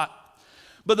this spot.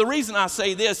 But the reason I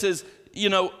say this is,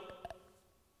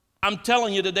 I'm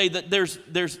telling you today that there's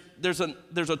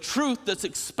a truth that's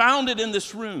expounded in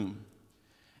this room,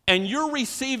 and you're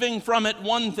receiving from it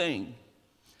one thing,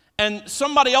 and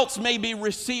somebody else may be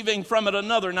receiving from it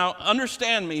another. Now,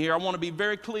 understand me here. I want to be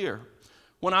very clear.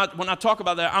 When I talk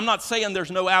about that, I'm not saying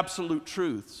there's no absolute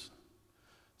truths.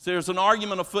 So there's an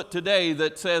argument afoot today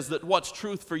that says that what's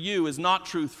truth for you is not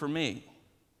truth for me.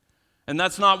 And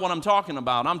that's not what I'm talking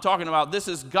about. I'm talking about this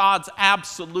is God's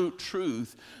absolute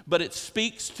truth, but it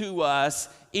speaks to us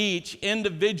each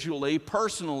individually,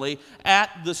 personally, at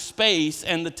the space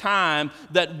and the time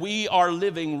that we are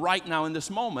living right now in this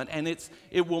moment. And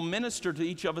it will minister to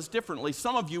each of us differently.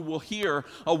 Some of you will hear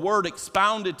a word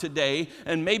expounded today,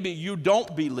 and maybe you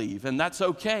don't believe, and that's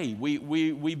okay.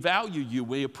 We value you.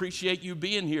 We appreciate you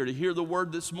being here to hear the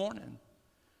word this morning.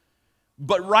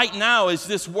 But right now, as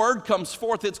this word comes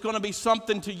forth, it's going to be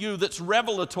something to you that's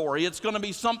revelatory. It's going to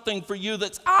be something for you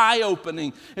that's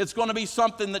eye-opening. It's going to be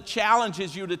something that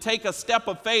challenges you to take a step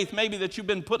of faith, maybe that you've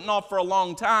been putting off for a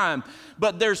long time.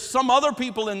 But there's some other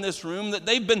people in this room that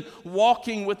they've been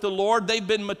walking with the Lord. They've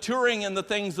been maturing in the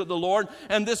things of the Lord.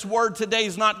 And this word today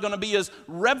is not going to be as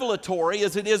revelatory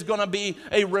as it is going to be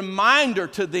a reminder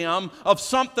to them of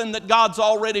something that God's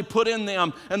already put in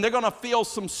them. And they're going to feel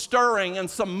some stirring and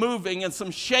some moving and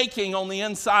some shaking on the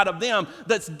inside of them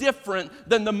that's different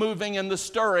than the moving and the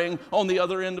stirring on the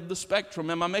other end of the spectrum.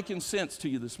 Am I making sense to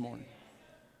you this morning?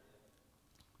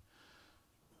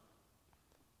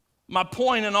 My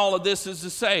point in all of this is to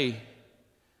say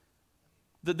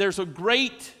that there's a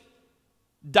great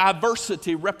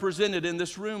diversity represented in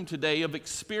this room today of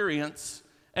experience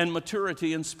and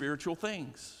maturity in spiritual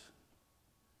things.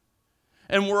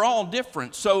 And we're all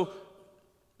different. So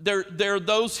there are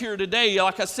those here today,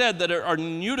 like I said, that are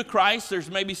new to Christ. There's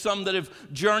maybe some that have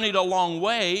journeyed a long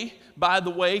way. By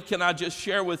the way, can I just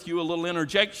share with you a little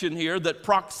interjection here that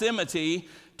proximity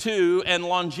to and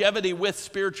longevity with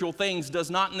spiritual things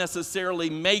does not necessarily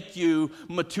make you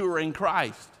mature in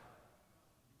Christ.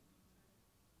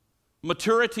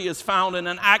 Maturity is found in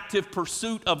an active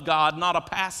pursuit of God, not a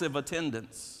passive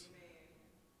attendance.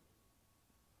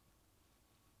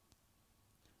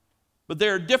 But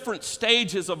there are different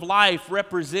stages of life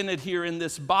represented here in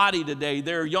this body today.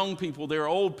 There are young people, there are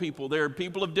old people, there are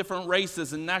people of different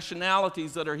races and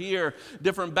nationalities that are here,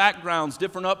 different backgrounds,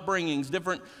 different upbringings,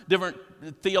 different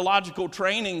theological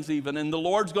trainings even. And the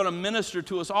Lord's going to minister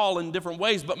to us all in different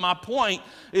ways. But my point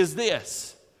is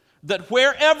this, that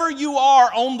wherever you are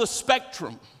on the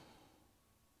spectrum,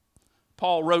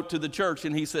 Paul wrote to the church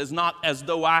and he says, not as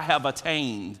though I have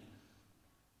attained.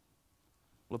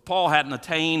 Well, if Paul hadn't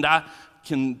attained, I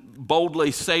can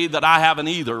boldly say that I haven't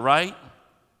either, right?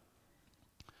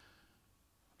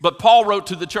 But Paul wrote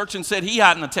to the church and said he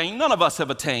hadn't attained. None of us have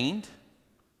attained.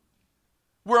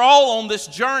 We're all on this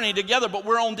journey together, but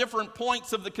we're on different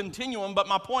points of the continuum. But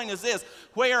my point is this,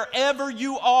 wherever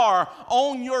you are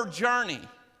on your journey,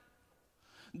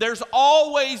 there's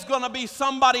always going to be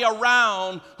somebody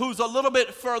around who's a little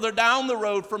bit further down the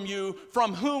road from you,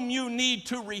 from whom you need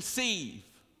to receive.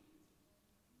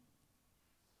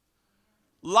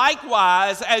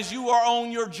 Likewise, as you are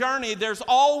on your journey, there's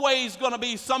always going to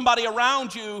be somebody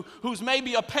around you who's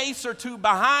maybe a pace or two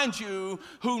behind you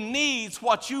who needs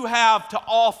what you have to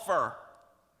offer.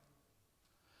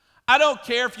 I don't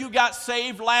care if you got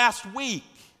saved last week.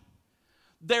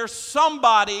 There's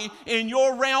somebody in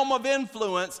your realm of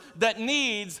influence that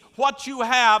needs what you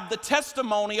have, the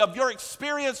testimony of your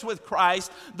experience with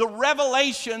Christ, the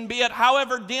revelation, be it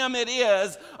however dim it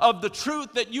is, of the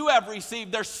truth that you have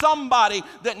received. There's somebody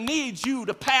that needs you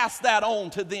to pass that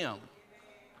on to them.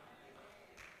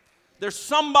 There's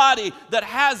somebody that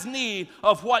has need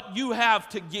of what you have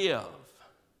to give.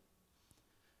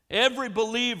 Every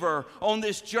believer on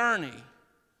this journey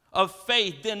of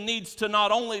faith then needs to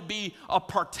not only be a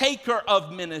partaker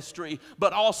of ministry,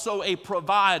 but also a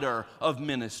provider of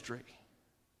ministry.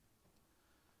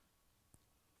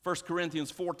 1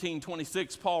 Corinthians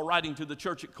 14:26, Paul writing to the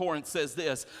church at Corinth says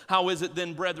this, how is it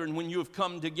then, brethren, when you have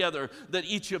come together, that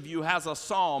each of you has a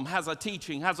psalm, has a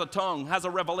teaching, has a tongue, has a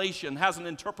revelation, has an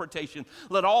interpretation?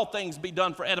 Let all things be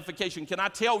done for edification. Can I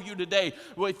tell you today,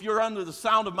 well, if you're under the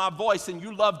sound of my voice and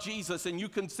you love Jesus and you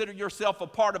consider yourself a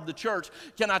part of the church,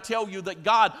 can I tell you that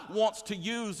God wants to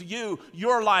use you,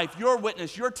 your life, your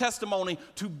witness, your testimony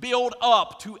to build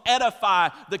up, to edify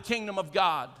the kingdom of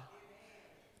God?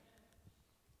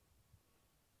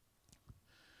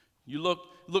 You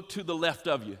look to the left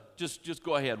of you. Just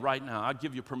go ahead right now. I'll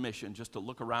give you permission just to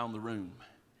look around the room.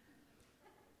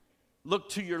 Look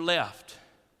to your left.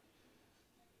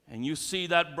 And you see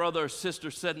that brother or sister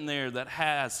sitting there that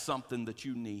has something that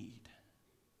you need.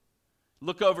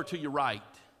 Look over to your right.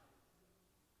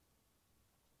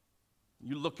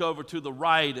 You look over to the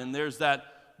right and there's that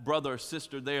brother or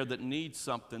sister there that needs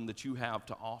something that you have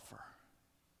to offer.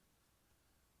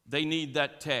 They need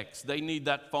that text. They need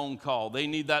that phone call. They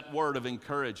need that word of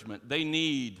encouragement. They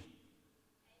need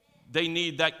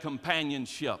that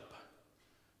companionship.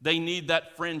 They need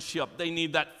that friendship. They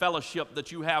need that fellowship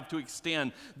that you have to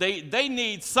extend. They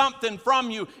need something from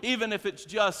you, even if it's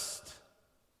just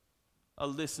a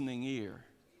listening ear.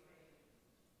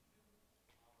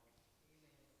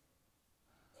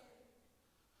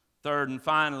 Third and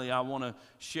finally, I want to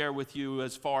share with you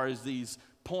as far as these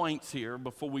points here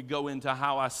before we go into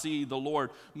how I see the Lord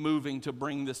moving to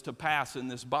bring this to pass in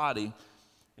this body,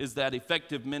 is that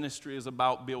effective ministry is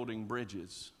about building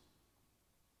bridges.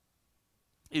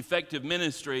 Effective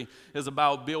ministry is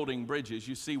about building bridges.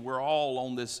 You see, we're all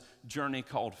on this journey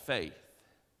called faith.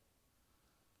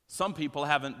 Some people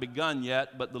haven't begun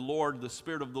yet, but the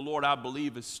Spirit of the Lord, I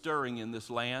believe, is stirring in this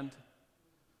land.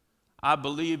 I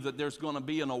believe that there's going to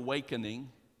be an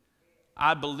awakening.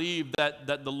 I believe that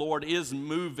the Lord is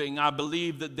moving. I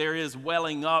believe that there is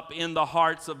welling up in the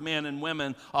hearts of men and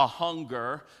women a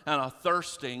hunger and a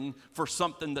thirsting for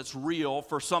something that's real,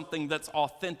 for something that's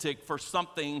authentic, for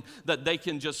something that they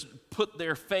can just put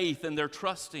their faith and their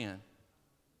trust in.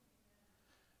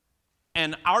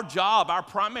 And our job, our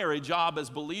primary job as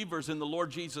believers in the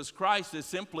Lord Jesus Christ is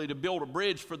simply to build a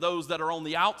bridge for those that are on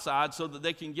the outside so that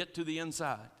they can get to the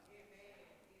inside.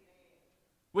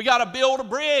 We got to build a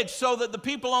bridge so that the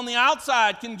people on the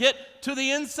outside can get to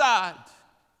the inside.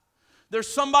 There's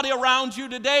somebody around you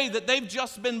today that they've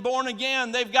just been born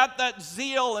again. They've got that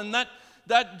zeal and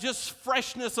that just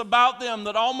freshness about them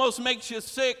that almost makes you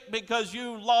sick because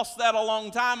you lost that a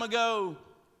long time ago.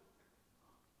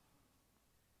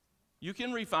 You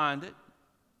can refine it.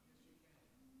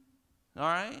 All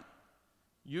right?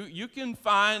 You can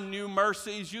find new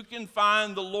mercies. You can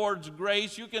find the Lord's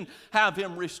grace. You can have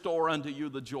Him restore unto you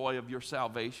the joy of your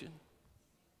salvation.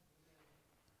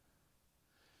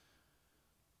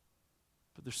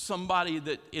 But there's somebody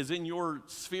that is in your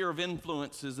sphere of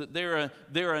influences that they're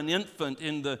an infant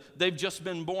they've just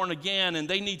been born again, and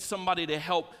they need somebody to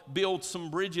help build some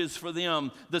bridges for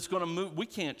them that's going to move. We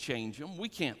can't change them. We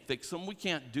can't fix them. We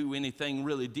can't do anything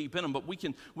really deep in them, but we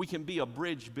can be a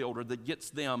bridge builder that gets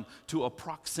them to a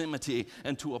proximity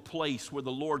and to a place where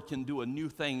the Lord can do a new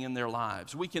thing in their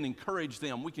lives. We can encourage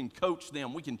them. We can coach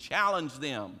them. We can challenge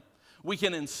them. We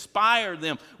can inspire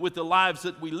them with the lives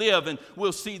that we live, and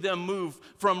we'll see them move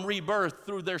from rebirth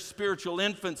through their spiritual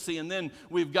infancy. And then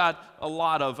we've got a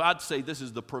lot of, I'd say this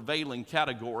is the prevailing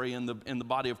category in the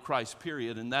body of Christ,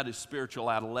 period, and that is spiritual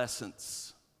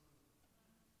adolescence.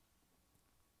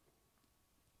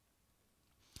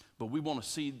 But we want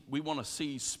to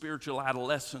see spiritual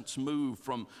adolescence move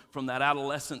from that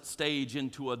adolescent stage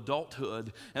into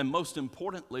adulthood. And most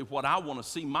importantly, what I want to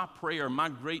see, my prayer, my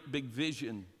great big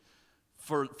vision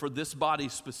for this body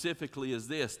specifically is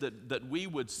this, that we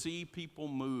would see people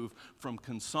move from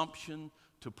consumption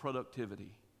to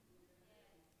productivity.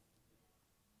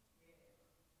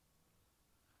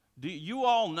 Do you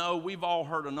all know we've all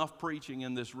heard enough preaching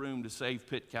in this room to save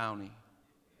Pitt County?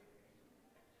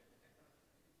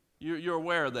 You're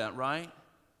aware of that, right?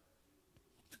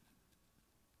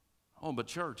 Oh, but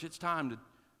church, it's time to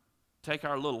take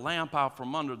our little lamp out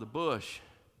from under the bush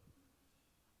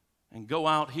and go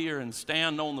out here and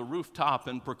stand on the rooftop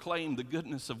and proclaim the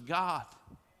goodness of God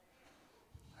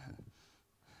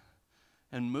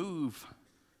and move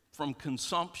from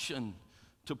consumption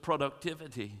to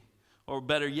productivity, or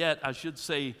better yet, I should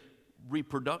say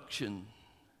reproduction.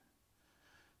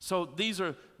 So these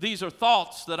are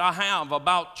thoughts that I have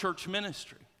about church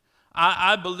ministry.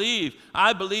 I believe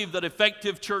that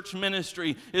effective church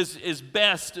ministry is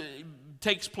best.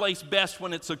 Takes place best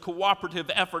when it's a cooperative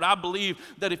effort. I believe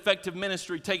that effective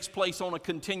ministry takes place on a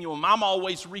continuum. I'm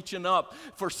always reaching up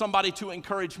for somebody to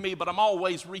encourage me, but I'm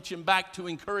always reaching back to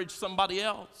encourage somebody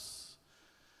else.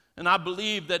 And I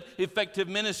believe that effective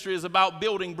ministry is about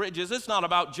building bridges. It's not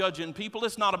about judging people.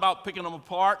 It's not about picking them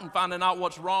apart and finding out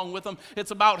what's wrong with them.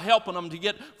 It's about helping them to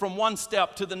get from one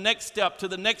step to the next step to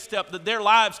the next step, that their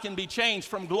lives can be changed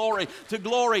from glory to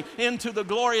glory into the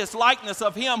glorious likeness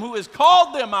of Him who has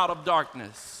called them out of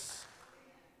darkness.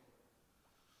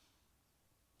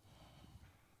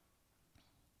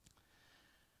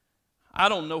 I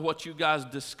don't know what you guys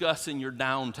discuss in your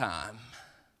downtime.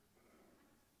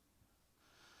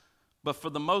 But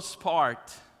for the most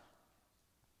part,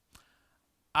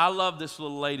 I love this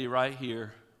little lady right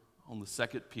here on the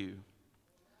second pew.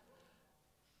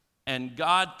 And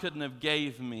God couldn't have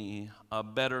gave me a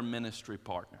better ministry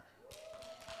partner.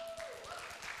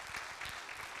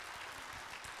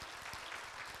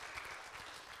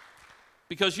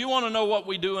 Because you want to know what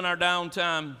we do in our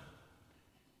downtime?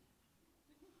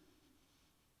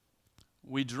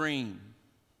 We dream.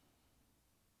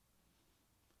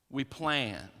 We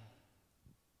plan.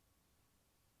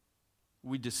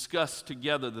 We discuss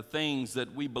together the things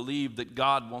that we believe that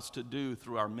God wants to do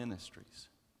through our ministries.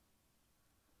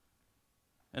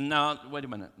 And now, wait a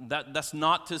minute. That's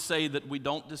not to say that we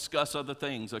don't discuss other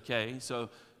things, okay? So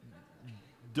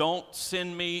don't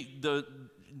send me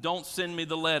don't send me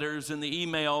the letters and the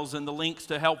emails and the links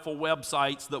to helpful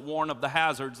websites that warn of the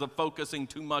hazards of focusing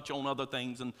too much on other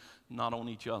things and not on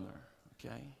each other,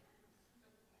 okay?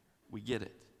 We get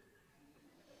it.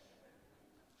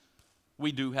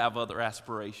 We do have other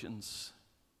aspirations.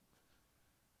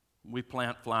 We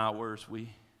plant flowers. We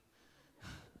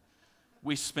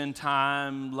spend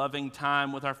time, loving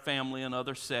time with our family in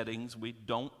other settings. We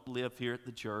don't live here at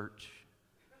the church.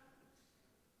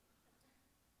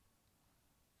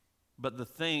 But the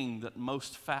thing that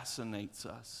most fascinates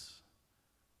us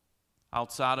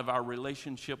outside of our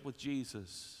relationship with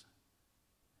Jesus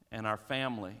and our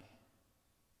family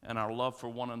and our love for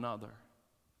one another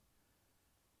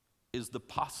is the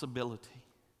possibility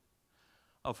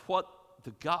of what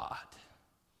the God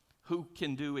who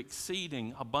can do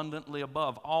exceeding abundantly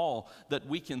above all that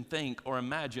we can think or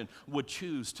imagine would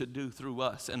choose to do through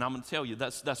us. And I'm going to tell you,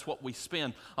 that's what we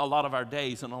spend a lot of our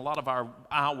days and a lot of our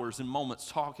hours and moments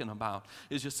talking about,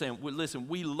 is just saying, well, listen,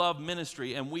 we love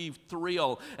ministry and we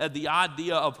thrill at the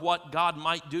idea of what God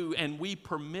might do, and we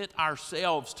permit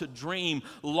ourselves to dream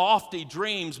lofty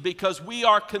dreams because we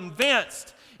are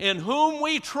convinced in whom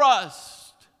we trust.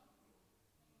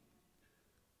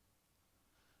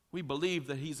 We believe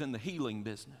that He's in the healing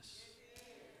business.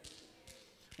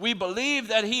 We believe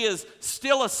that He is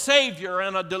still a Savior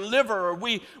and a deliverer.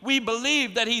 We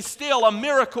believe that He's still a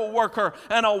miracle worker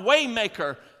and a way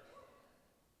maker.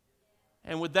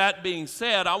 And with that being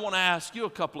said, I want to ask you a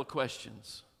couple of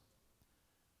questions.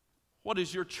 What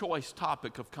is your choice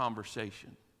topic of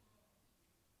conversation?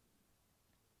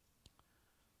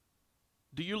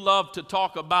 Do you love to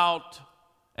talk about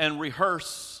and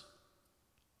rehearse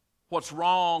what's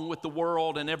wrong with the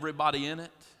world and everybody in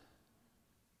it?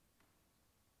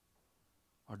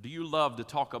 Or do you love to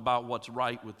talk about what's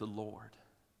right with the Lord?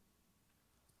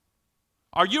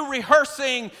 Are you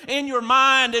rehearsing in your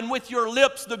mind and with your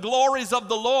lips the glories of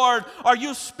the Lord? Are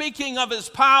you speaking of His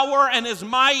power and His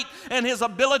might and His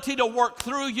ability to work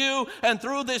through you and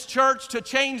through this church to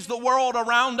change the world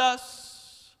around us?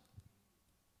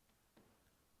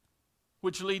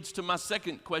 Which leads to my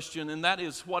second question, and that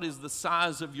is, what is the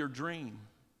size of your dream?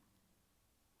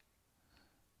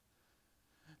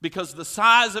 Because the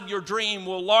size of your dream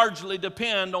will largely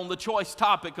depend on the choice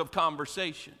topic of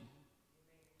conversation.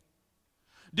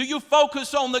 Do you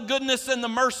focus on the goodness and the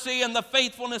mercy and the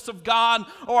faithfulness of God,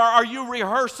 or are you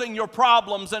rehearsing your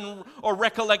problems or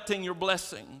recollecting your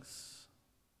blessings?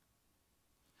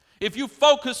 If you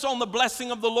focus on the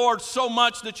blessing of the Lord so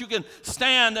much that you can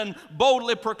stand and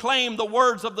boldly proclaim the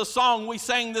words of the song we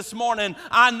sang this morning,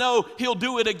 I know He'll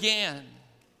do it again.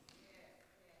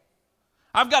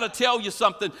 I've got to tell you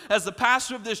something. As the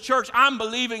pastor of this church, I'm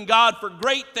believing God for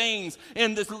great things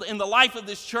in the life of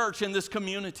this church, in this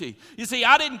community. You see,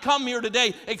 I didn't come here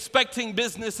today expecting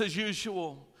business as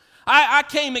usual. I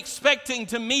came expecting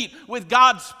to meet with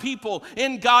God's people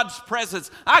in God's presence.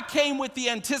 I came with the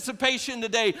anticipation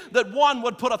today that one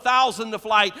would put 1,000 to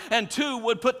flight and two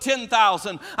would put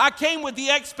 10,000. I came with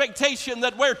the expectation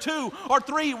that where 2 or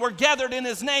 3 were gathered in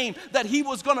His name, that He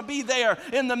was going to be there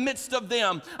in the midst of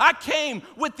them. I came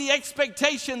with the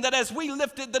expectation that as we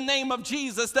lifted the name of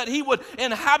Jesus, that He would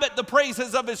inhabit the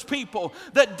praises of His people,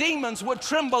 that demons would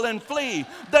tremble and flee,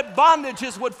 that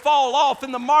bondages would fall off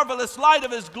in the marvelous light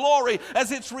of His glory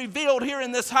as it's revealed here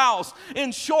in this house.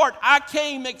 In short, I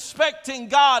came expecting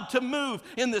God to move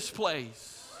in this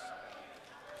place.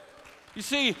 You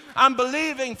see, I'm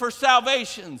believing for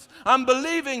salvations. I'm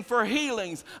believing for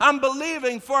healings. I'm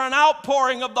believing for an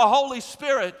outpouring of the Holy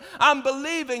Spirit. I'm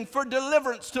believing for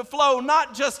deliverance to flow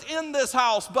not just in this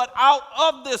house, but out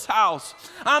of this house.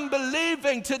 I'm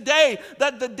believing today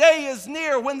that the day is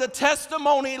near when the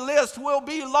testimony list will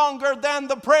be longer than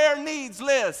the prayer needs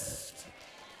list.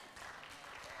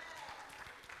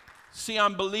 See,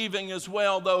 I'm believing as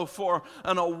well, though, for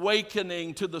an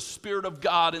awakening to the Spirit of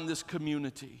God in this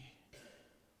community.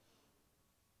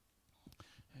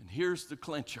 And here's the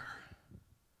clincher.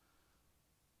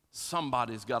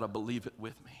 Somebody's got to believe it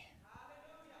with me.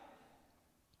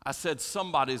 I said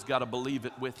somebody's got to believe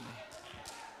it with me.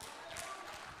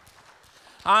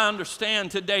 I understand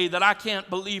today that I can't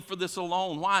believe for this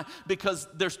alone. Why? Because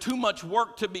there's too much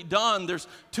work to be done. There's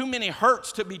too many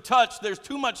hurts to be touched. There's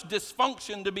too much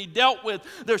dysfunction to be dealt with.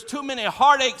 There's too many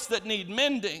heartaches that need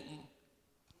mending.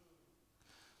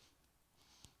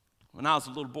 When I was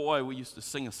a little boy, we used to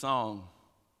sing a song.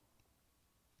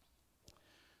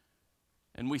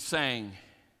 And we sang,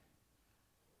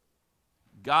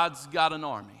 God's got an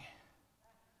army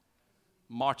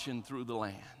marching through the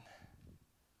land.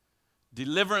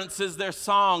 Deliverance is their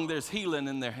song, there's healing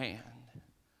in their hand.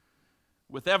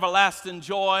 with everlasting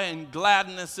joy and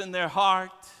gladness in their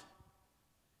heart.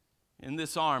 In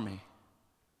this army,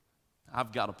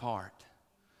 I've got a part.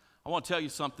 I want to tell you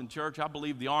something, church. I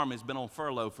believe the army's been on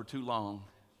furlough for too long.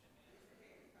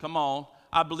 Come on.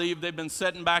 I believe they've been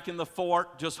sitting back in the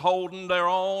fort, just holding their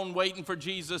own, waiting for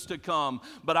Jesus to come.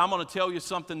 But I'm going to tell you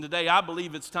something today. I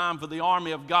believe it's time for the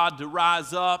army of God to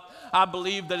rise up. I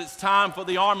believe that it's time for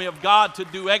the army of God to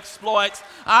do exploits.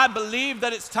 I believe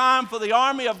that it's time for the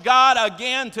army of God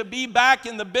again to be back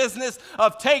in the business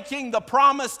of taking the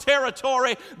promised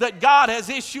territory that God has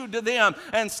issued to them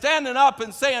and standing up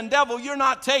and saying, devil, you're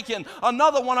not taking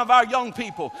another one of our young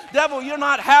people. Devil, you're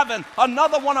not having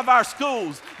another one of our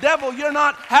schools. Devil, you're not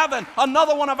having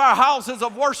another one of our houses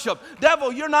of worship.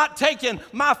 Devil, you're not taking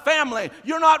my family.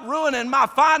 You're not ruining my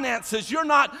finances. You're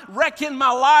not wrecking my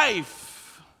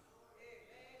life,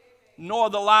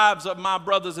 nor the lives of my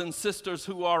brothers and sisters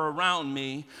who are around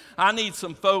me. I need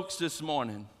some folks this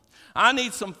morning. I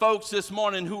need some folks this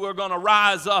morning who are going to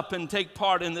rise up and take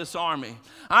part in this army.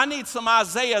 I need some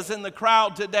Isaiahs in the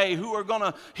crowd today who are going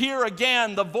to hear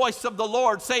again the voice of the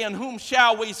Lord saying, whom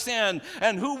shall we send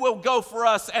and who will go for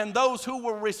us? And those who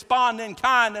will respond in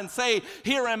kind and say,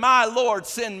 here am I, Lord,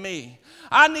 send me.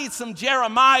 I need some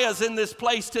Jeremiahs in this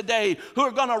place today who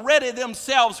are going to ready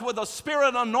themselves with a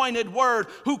spirit-anointed word,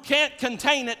 who can't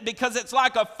contain it because it's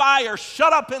like a fire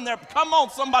shut up in there. Come on,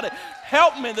 somebody,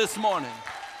 help me this morning.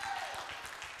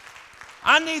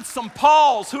 I need some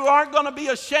Pauls who aren't going to be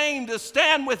ashamed to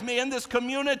stand with me in this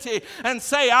community and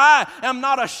say, I am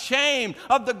not ashamed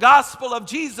of the gospel of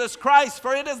Jesus Christ,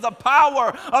 for it is the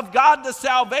power of God to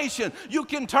salvation. You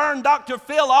can turn Dr.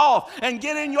 Phil off and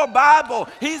get in your Bible.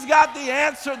 He's got the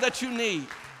answer that you need.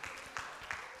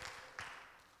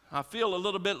 I feel a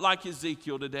little bit like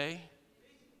Ezekiel today.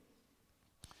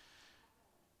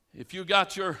 If you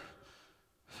got your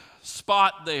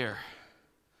spot there,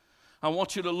 I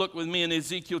want you to look with me in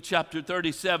Ezekiel chapter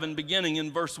 37, beginning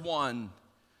in verse 1.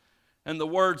 And the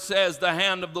word says, the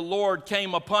hand of the Lord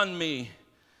came upon me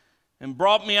and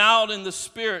brought me out in the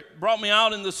spirit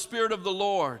of the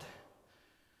Lord.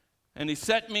 And he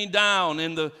set me down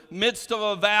in the midst of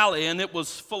a valley, and it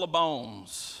was full of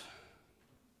bones.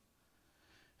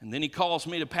 And then he caused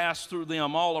me to pass through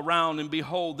them all around, and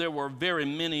behold, there were very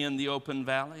many in the open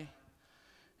valley,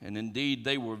 and indeed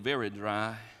they were very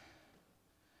dry.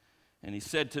 And he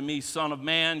said to me, Son of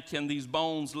man, can these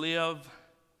bones live?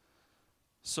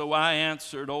 So I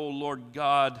answered, O Lord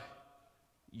God,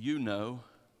 you know.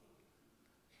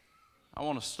 I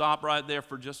want to stop right there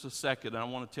for just a second, and I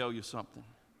want to tell you something.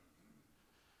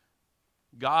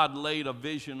 God laid a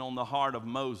vision on the heart of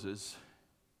Moses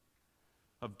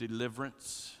of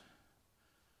deliverance,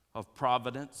 of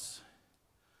providence,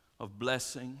 of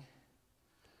blessing.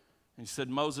 And he said,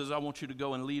 Moses, I want you to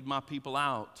go and lead my people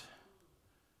out.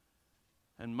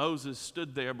 And Moses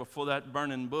stood there before that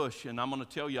burning bush, and I'm going to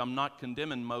tell you, I'm not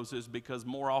condemning Moses, because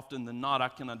more often than not, I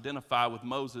can identify with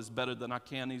Moses better than I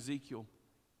can Ezekiel.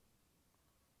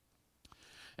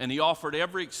 And he offered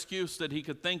every excuse that he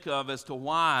could think of as to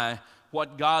why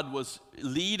what God was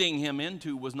leading him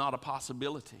into was not a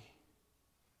possibility.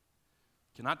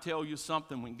 Can I tell you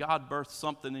something? When God births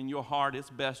something in your heart, it's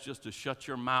best just to shut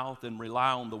your mouth and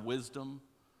rely on the wisdom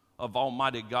of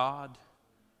Almighty God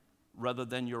rather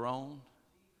than your own.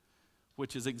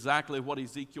 Which is exactly what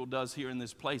Ezekiel does here in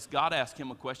this place. God asked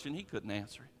him a question, he couldn't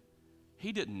answer it.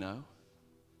 He didn't know.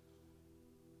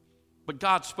 But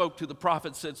God spoke to the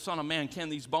prophet, said, Son of man, can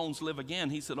these bones live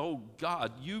again? He said, oh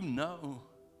God, you know.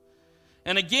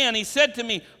 And again he said to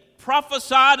me,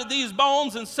 prophesy to these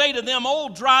bones and say to them, O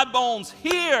dry bones,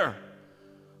 hear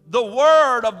the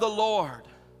word of the Lord.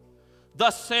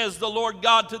 Thus says the Lord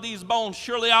God to these bones,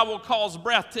 surely I will cause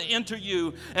breath to enter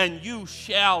you, and you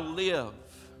shall live.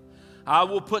 I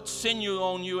will put sinew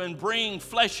on you and bring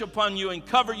flesh upon you and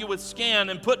cover you with skin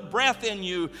and put breath in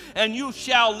you, and you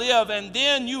shall live, and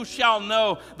then you shall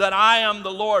know that I am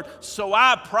the Lord. So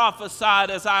I prophesied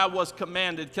as I was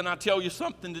commanded. Can I tell you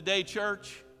something today,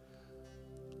 church?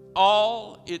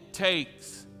 All it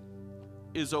takes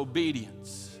is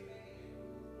obedience.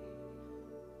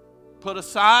 Put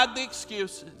aside the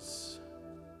excuses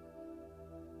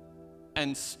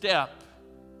and step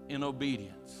in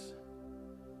obedience.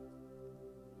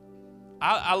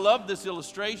 I love this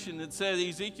illustration. It says,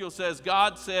 Ezekiel says,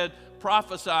 God said,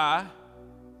 prophesy.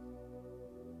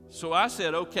 So I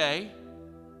said, okay.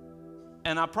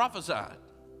 And I prophesied.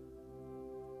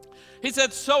 He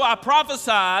said, so I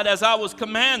prophesied as I was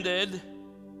commanded.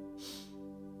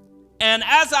 And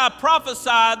as I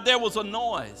prophesied, there was a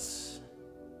noise.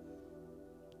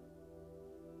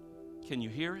 Can you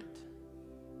hear it?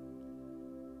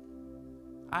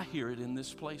 I hear it in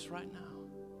this place right now.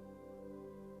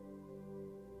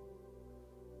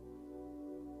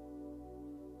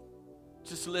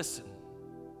 Just listen.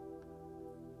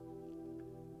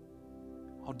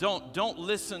 Oh, don't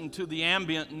listen to the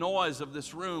ambient noise of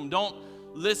this room. Don't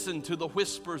listen to the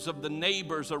whispers of the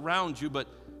neighbors around you, but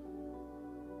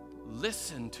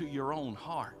listen to your own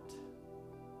heart.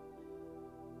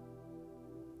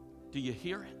 Do you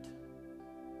hear it?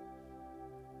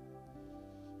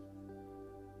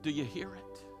 Do you hear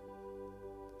it?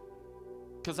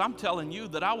 Because I'm telling you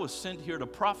that I was sent here to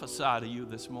prophesy to you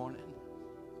this morning.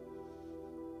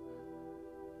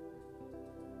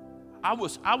 I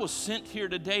was sent here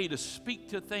today to speak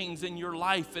to things in your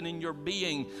life and in your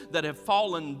being that have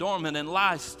fallen dormant and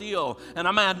lie still. And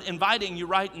I'm inviting you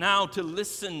right now to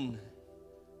listen.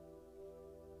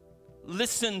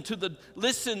 Listen to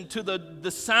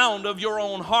the sound of your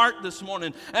own heart this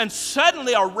morning. And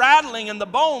suddenly a rattling and the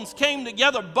bones came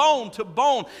together, bone to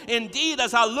bone. Indeed,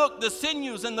 as I looked, the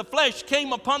sinews and the flesh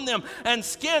came upon them, and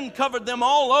skin covered them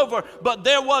all over, but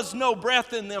there was no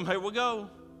breath in them. Here we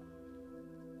go.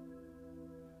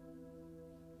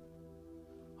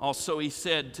 Also he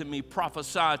said to me,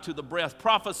 prophesy to the breath,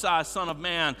 prophesy, Son of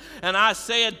Man. And I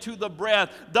said to the breath,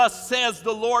 thus says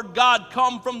the Lord God,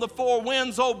 come from the four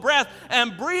winds, O breath,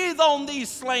 and breathe on these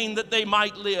slain that they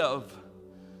might live.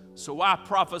 So I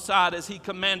prophesied as he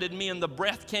commanded me, and the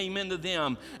breath came into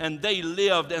them, and they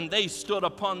lived, and they stood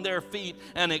upon their feet,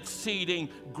 an exceeding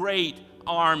great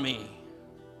army.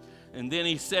 And then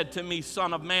he said to me,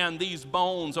 Son of man, these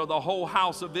bones are the whole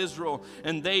house of Israel,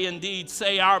 and they indeed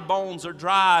say our bones are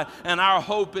dry, and our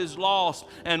hope is lost,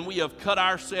 and we have cut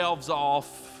ourselves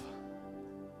off.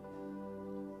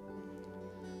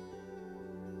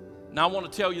 Now I want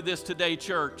to tell you this today,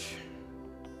 church.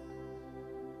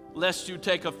 Lest you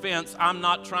take offense, I'm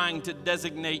not trying to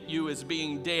designate you as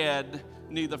being dead,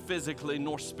 neither physically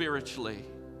nor spiritually.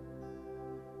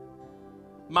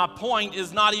 My point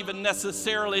is not even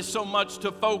necessarily so much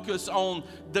to focus on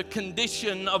the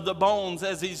condition of the bones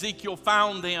as Ezekiel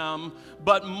found them,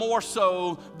 but more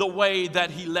so the way that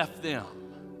he left them.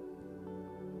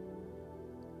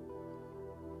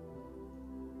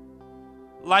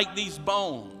 Like these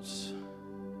bones,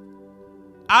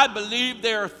 I believe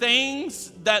there are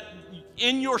things that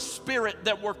in your spirit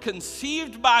that were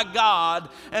conceived by God,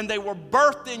 and they were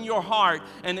birthed in your heart,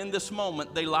 and in this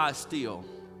moment they lie still.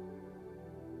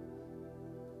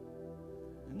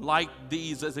 Like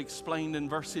these, as explained in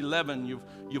verse 11,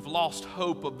 you've lost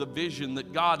hope of the vision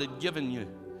that God had given you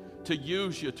to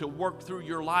use you, to work through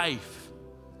your life.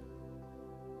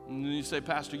 And then you say,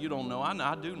 Pastor, you don't know.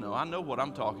 I do know. I know what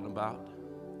I'm talking about.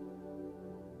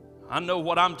 I know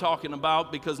what I'm talking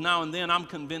about because now and then I'm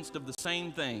convinced of the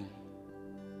same thing.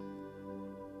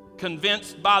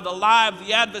 Convinced by the lie of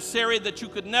the adversary that you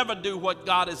could never do what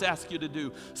God has asked you to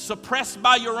do. Suppressed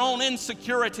by your own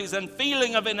insecurities and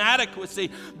feeling of inadequacy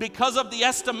because of the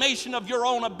estimation of your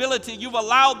own ability. You've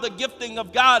allowed the gifting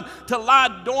of God to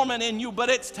lie dormant in you, but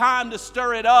it's time to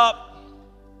stir it up.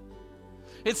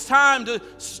 It's time to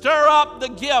stir up the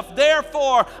gift.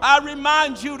 Therefore, I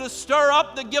remind you to stir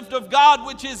up the gift of God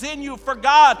which is in you. For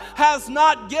God has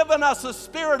not given us a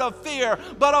spirit of fear,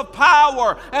 but of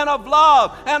power and of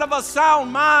love and of a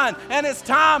sound mind. And it's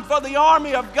time for the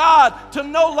army of God to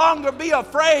no longer be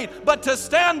afraid, but to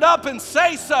stand up and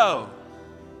say so.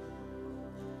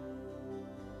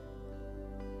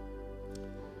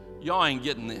 Y'all ain't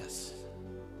getting this.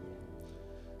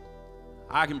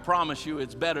 I can promise you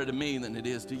it's better to me than it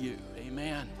is to you.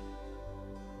 Amen.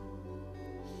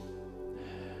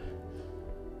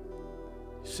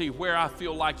 See, where I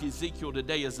feel like Ezekiel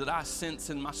today is that I sense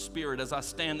in my spirit as I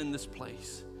stand in this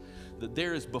place that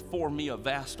there is before me a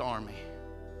vast army.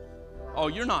 Oh,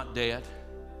 you're not dead.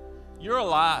 You're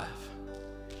alive.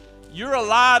 You're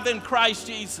alive in Christ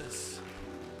Jesus.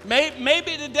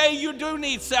 Maybe today you do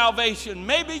need salvation.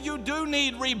 Maybe you do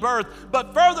need rebirth.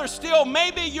 But further still,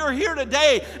 maybe you're here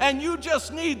today and you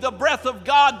just need the breath of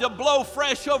God to blow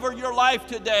fresh over your life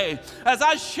today. As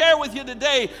I share with you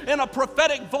today in a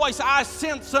prophetic voice, I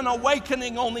sense an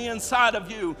awakening on the inside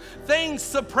of you. Things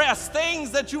suppressed,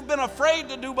 things that you've been afraid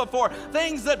to do before,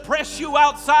 things that press you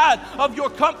outside of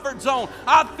your comfort zone.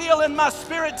 I feel in my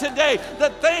spirit today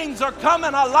that things are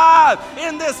coming alive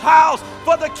in this house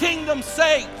for the kingdom's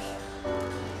sake.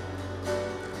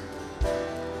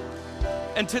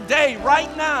 And today,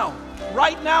 right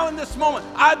now in this moment,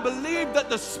 I believe that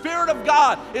the Spirit of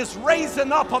God is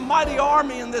raising up a mighty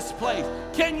army in this place.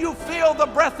 Can you feel the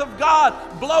breath of God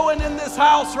blowing in this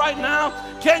house right now?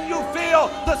 Can you feel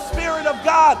the Spirit of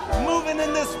God moving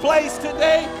in this place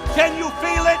today? Can you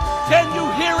feel it? Can you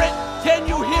hear it? Can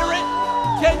you hear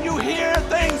it? Can you hear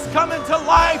things coming to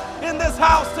life in this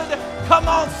house today? Come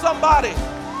on, somebody.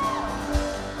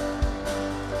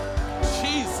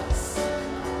 Jesus.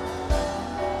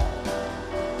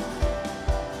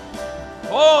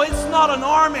 Oh, it's not an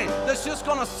army that's just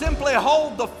going to simply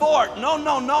hold the fort. No,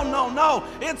 no, no, no, no.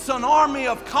 It's an army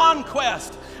of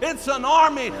conquest. It's an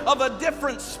army of a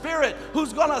different spirit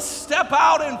who's going to step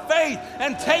out in faith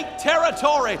and take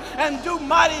territory and do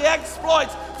mighty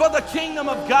exploits for the kingdom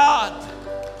of God.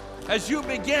 As you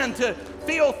begin to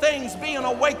feel things being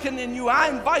awakened in you, I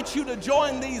invite you to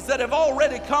join these that have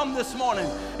already come this morning.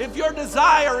 If your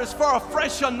desire is for a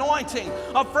fresh anointing,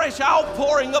 a fresh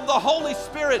outpouring of the Holy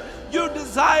Spirit, you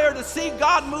desire to see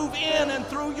God move in and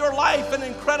through your life in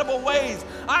incredible ways,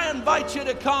 I invite you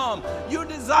to come. You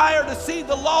desire to see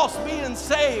the lost being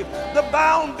saved, the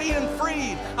bound being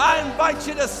freed, I invite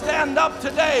you to stand up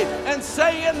today and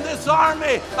say, in this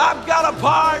army, I've got a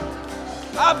part.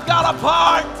 I've got a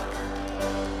part.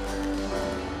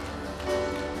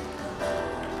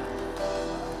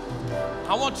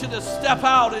 I want you to step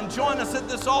out and join us at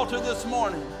this altar this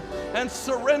morning and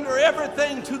surrender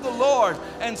everything to the Lord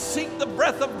and seek the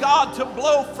breath of God to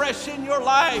blow fresh in your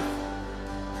life.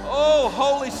 Oh,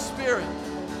 Holy Spirit,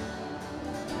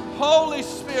 Holy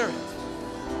Spirit,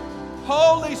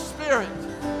 Holy Spirit,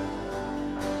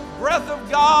 breath of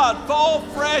God, fall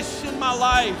fresh in my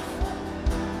life.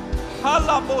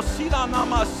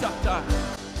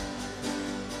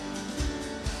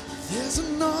 There's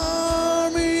an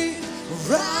army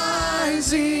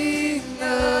rising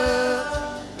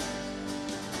up.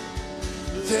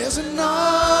 There's an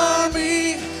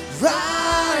army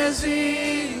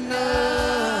rising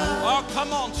up. Oh,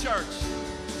 come on, church.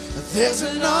 There's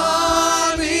an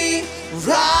army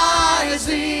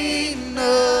rising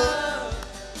up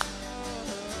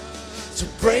to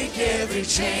break every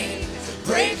chain,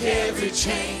 break every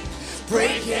chain,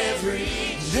 break every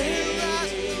chain.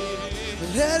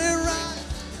 Let it rise,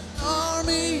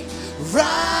 army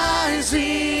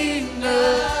rising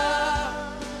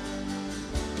up.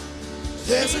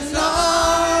 There's an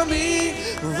army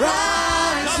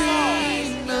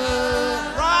rising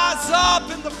up. Rise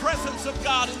up in the presence of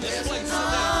God in this place today.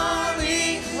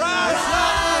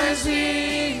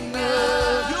 Rising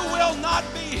up. You will not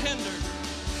be hindered.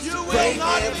 You will Break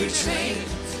not every be chain.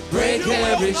 hindered. Break You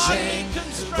every will not be chain.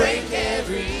 constrained. Break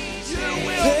every chain. You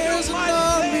will There's do an mighty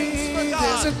army. things for God.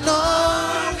 There's an You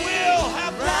army will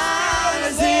have the Spirit of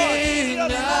the Lord, the anointing of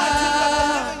the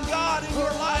living God in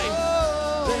your life.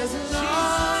 There's an Jesus.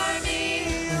 army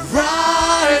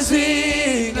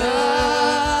rising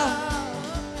up.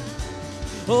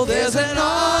 Oh, there's an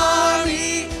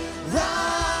army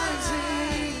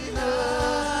rising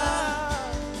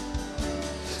up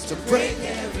to break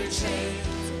every chain,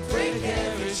 break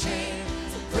every chain,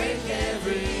 break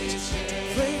every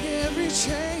chain, break every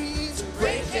chain,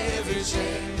 break every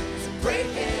chain, break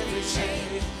every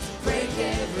chain, break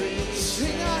every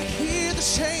chain. I hear the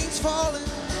chains falling.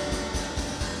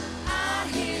 I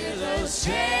hear those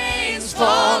chains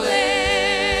falling.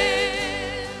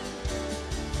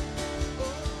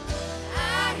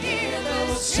 I hear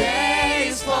those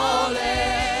chains falling.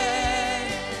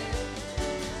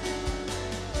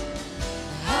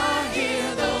 I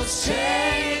hear those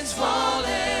chains falling.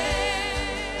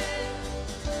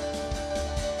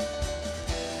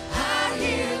 I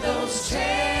hear those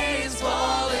chains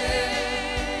falling.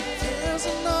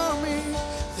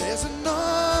 There's an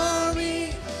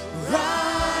army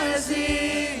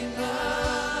rising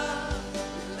up.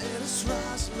 Let us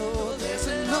rise, Lord. There's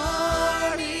an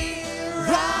army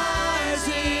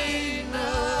rising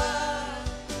up.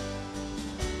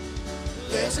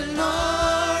 There's an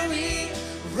army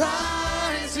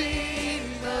rising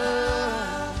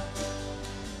up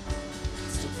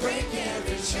to break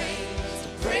every chain, to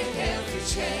break every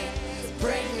chain, to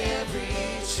break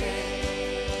every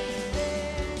chain,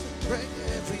 break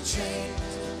every chain,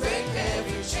 break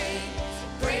every chain,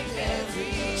 break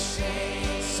every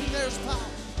chain. See, there's power.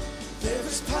 There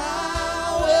is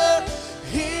power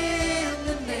in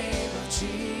the name of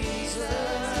Jesus.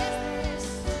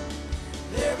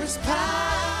 There is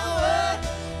power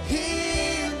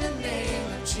in the name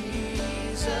of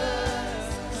Jesus.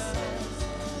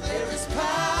 There is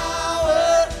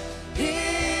power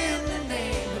in the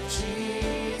name of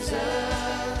Jesus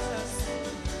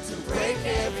to break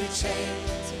every chain,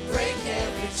 to break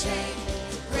every chain,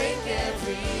 to break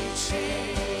every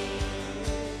chain,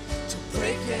 to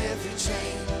break every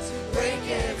chain, to break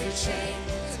every chain,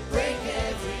 to break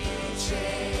every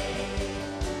chain.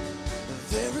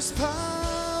 There is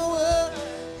power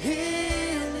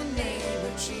in the name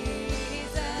of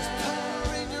Jesus. There's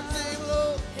power in your name,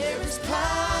 Lord. There is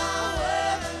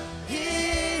power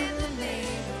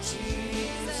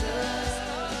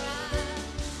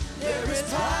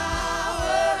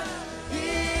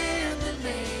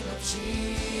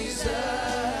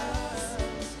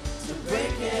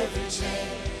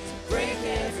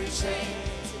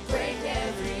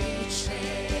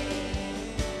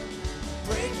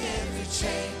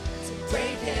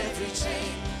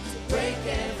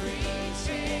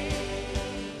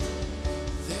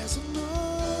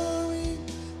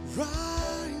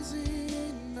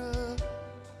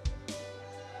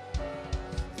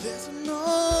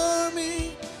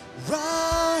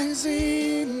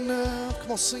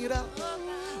sing it out.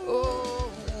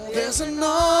 Oh, there's an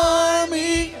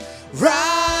army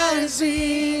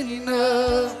rising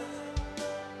up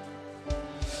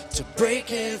to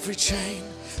break every chain,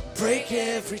 break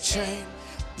every chain,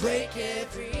 break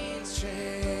every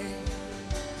chain.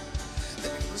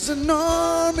 There's an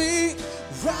army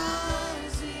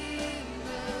rising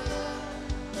up.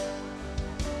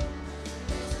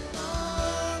 There's an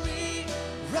army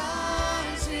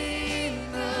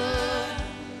rising up.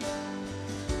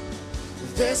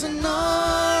 There's an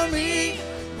army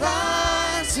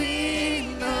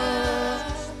rising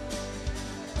up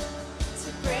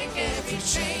to break every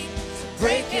chain,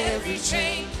 break every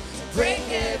chain, break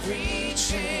every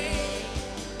chain,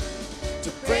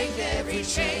 to break every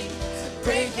chain,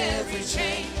 break every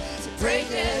chain, to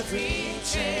break every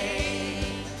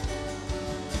chain.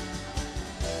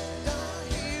 I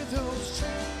hear those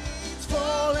chains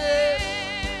falling.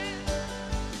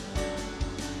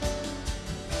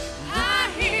 I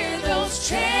hear those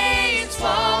chains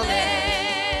falling.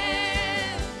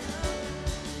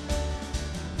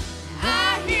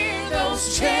 I hear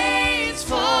those chains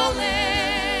falling.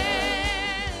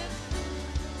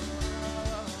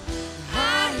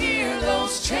 I hear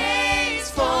those chains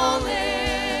falling.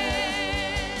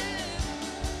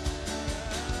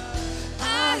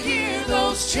 I hear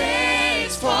those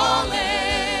chains falling.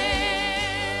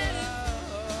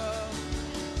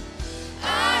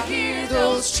 I hear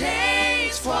those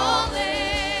chains falling.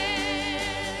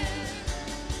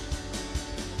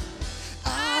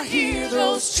 I hear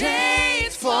those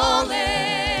chains falling.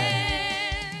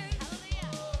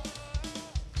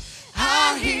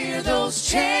 I hear those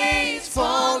chains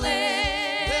falling.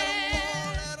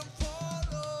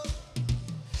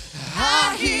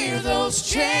 I hear those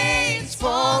chains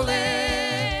falling.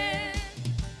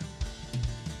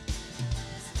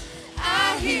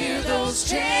 I hear those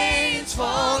chains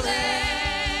falling.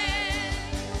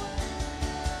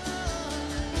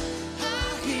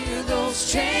 I hear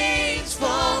those chains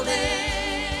falling.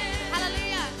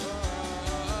 Hallelujah.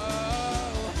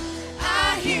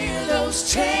 I hear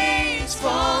those chains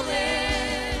falling.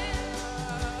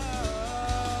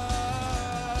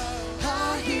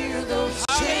 I hear those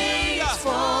chains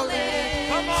falling.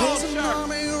 Come on, There's an church.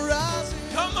 army rising.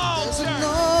 Come on, There's an church.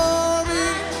 army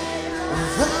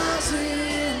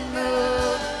rising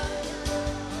up.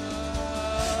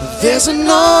 There's an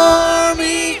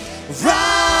army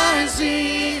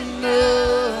rising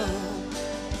up.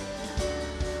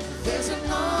 There's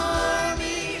an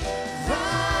army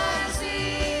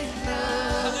rising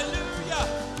up Hallelujah.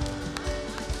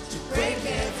 to break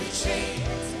every chain,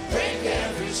 break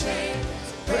every chain,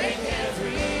 break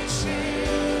every chain,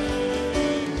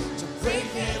 to break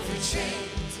every chain,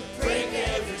 break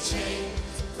every chain,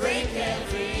 break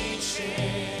every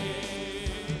chain.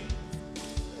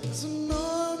 There's an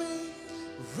army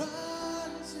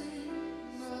rising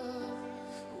up.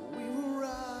 We will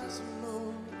rise and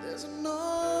Lord. There's an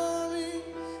army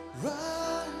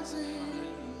rising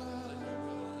up.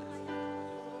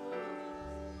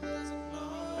 There's an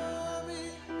army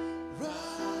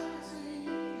rising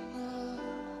up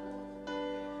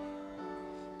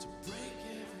to break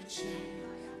every chain,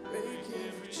 break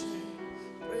every chain,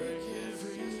 break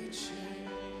every chain.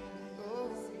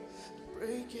 Oh,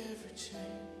 break every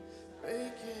chain,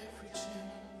 break every chain,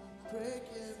 break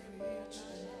every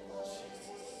chain.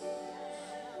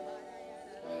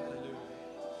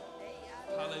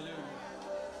 Hallelujah.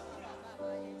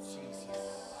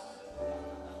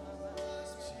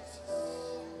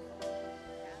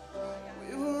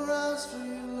 We will rise for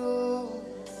you,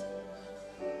 Lord.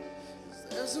 'Cause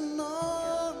there's an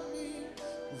army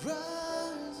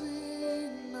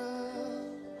rising up.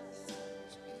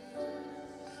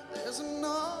 There's an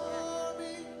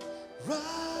army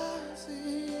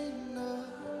rising up.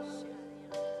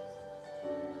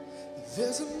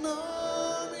 There's an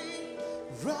army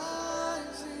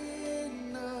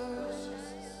rising up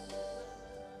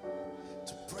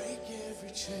to break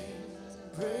every chain,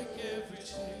 break every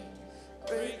chain,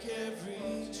 break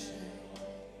every chain,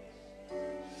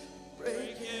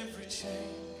 break every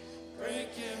chain,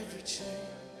 break every chain,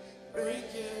 break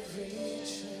every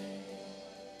chain.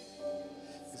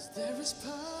 'Cause there is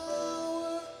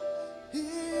power in the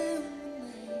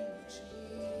name of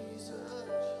Jesus.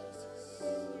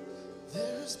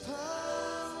 There is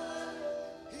power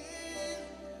in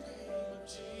the name of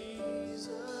Jesus.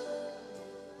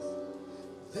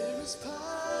 There is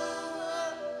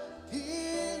power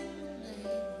in the name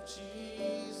of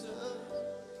Jesus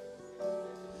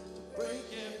to break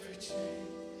every chain,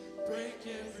 break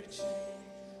every chain,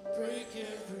 break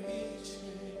every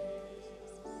chain,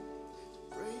 to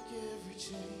break every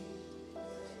chain,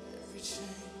 every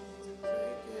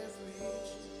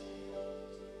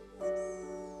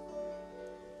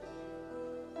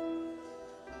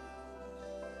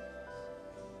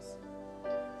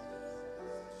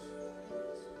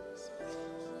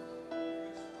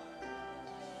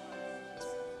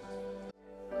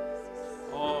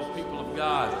Oh, people of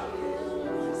God.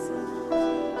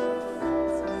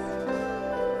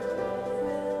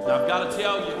 Now, I've got to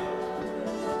tell you,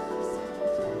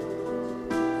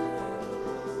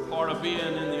 part of being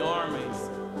in the Army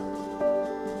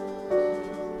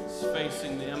is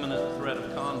facing the imminent threat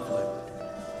of conflict.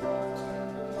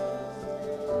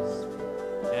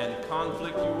 And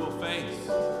conflict you will face.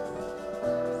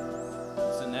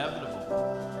 It's inevitable.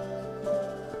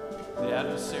 The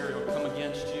adversary will come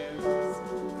against you.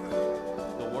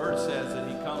 The Word says that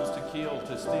he comes to kill,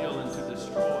 to steal, and to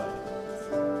destroy.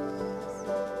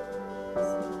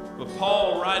 But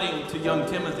Paul, writing to young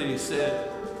Timothy, said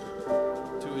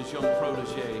to his young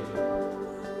protege,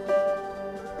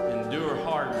 endure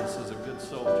hardness as a good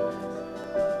soldier.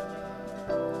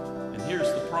 And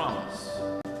here's the promise.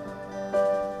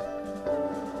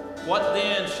 What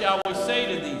then shall we say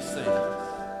to these things?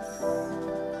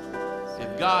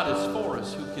 If God is for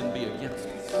us, who can be against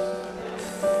us?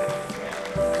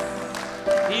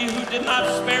 He who did not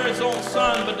spare his own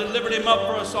son, but delivered him up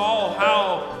for us all,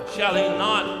 how shall he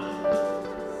not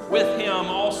with him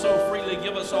also freely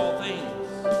give us all things?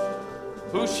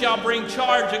 Who shall bring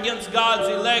charge against God's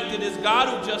elect? It is God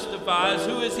who justifies.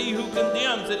 Who is he who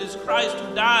condemns? It is Christ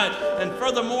who died, and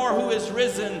furthermore who is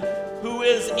risen, who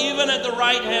is even at the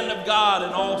right hand of God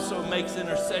and also makes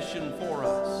intercession for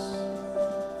us.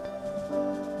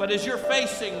 But as you're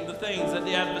facing the things that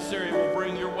the adversary will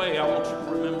bring your way, I want you to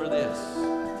remember this.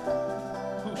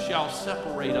 Who shall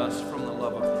separate us from the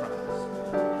love of Christ?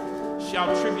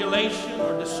 Shall tribulation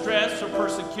or distress or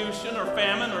persecution or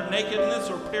famine or nakedness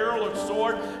or peril or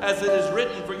sword, as it is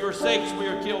written, for your sakes we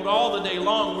are killed all the day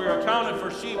long, we are accounted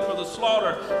for sheep for the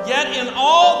slaughter. Yet in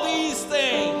all these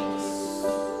things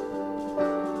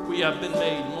we have been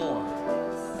made more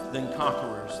than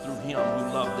conquerors through him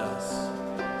who loved us.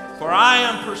 For I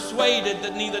am persuaded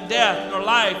that neither death, nor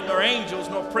life, nor angels,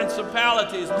 nor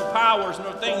principalities, nor powers,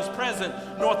 nor things present,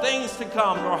 nor things to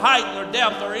come, nor height, nor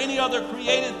depth, or any other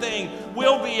created thing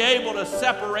will be able to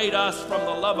separate us from the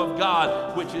love of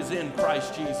God, which is in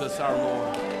Christ Jesus our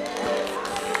Lord.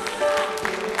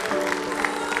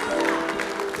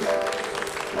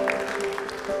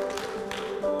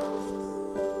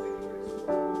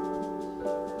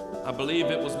 I believe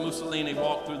it was Mussolini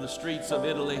walked through the streets of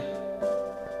Italy,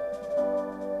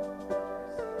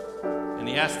 and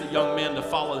he asked the young men to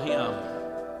follow him.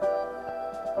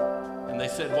 And they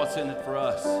said, what's in it for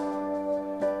us?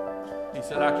 He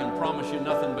said, I can promise you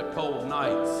nothing but cold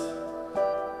nights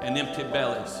and empty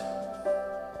bellies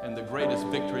and the greatest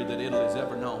victory that Italy's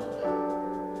ever known.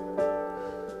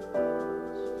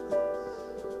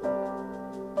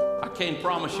 I can't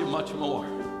promise you much more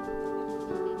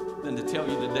than to tell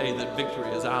you today that victory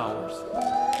is ours.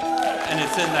 And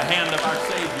it's in the hand of our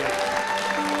Savior.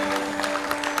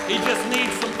 He just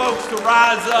needs some folks to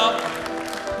rise up,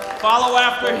 follow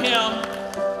after him,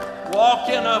 walk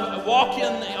in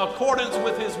accordance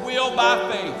with his will by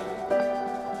faith.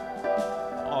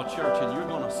 Oh, church, and you're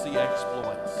going to see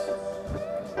exploits.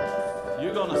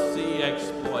 You're going to see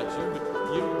exploits. I'm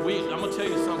going to tell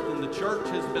you something. The church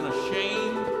has been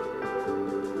ashamed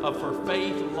of her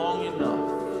faith long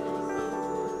enough.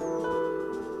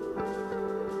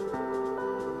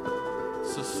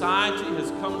 Society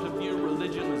has come to view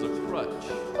religion as a crutch.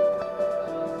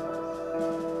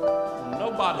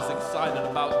 Nobody's excited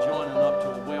about joining up to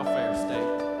a welfare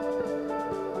state.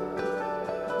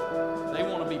 They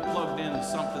want to be plugged into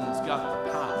something that's got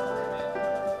the power.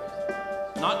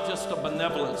 Not just a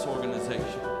benevolence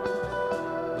organization,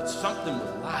 but something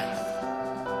with life,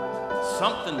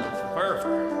 something with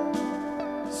fervor,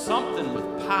 something with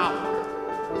power.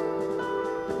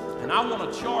 And I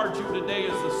want to charge you today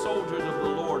as the soldiers of the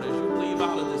Lord as you leave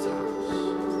out of this house.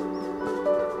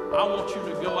 I want you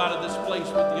to go out of this place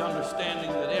with the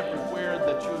understanding that everywhere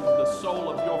that the sole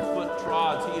of your foot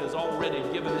trods, he has already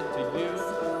given it to you.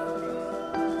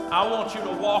 I want you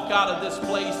to walk out of this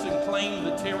place and claim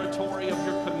the territory of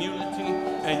your community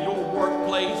and your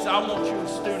workplace. I want you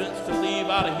students to leave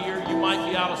out of here. You might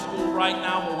be out of school right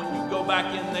now, but when you go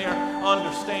back in there,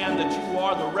 understand that you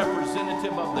are the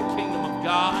representative of the kingdom of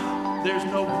God. There's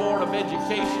no board of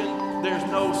education. There's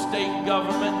no state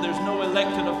government. There's no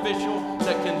elected official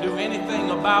that can do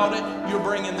anything about it. You're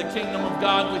bringing the kingdom of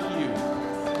God with you.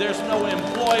 There's no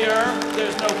employer.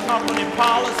 There's no company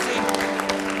policy.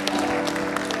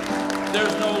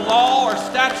 There's no law or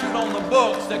statute on the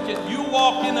books that you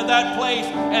walk into that place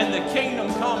and the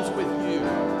kingdom comes with you.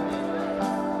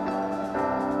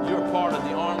 You're part of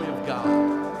the army of God.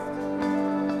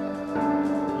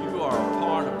 You are a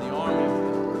part of the army of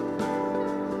God.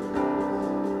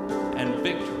 And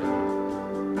victory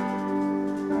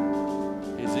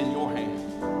is in your hands.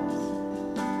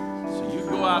 So you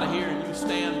go out of here and you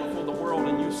stand before the world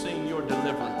and you sing your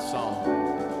deliverance song.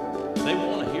 They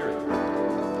want to hear it.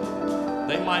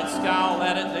 They might scowl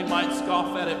at it, they might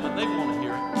scoff at it, but they want to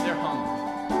hear it. They're hungry.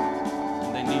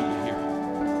 And they need to hear it.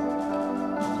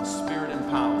 From a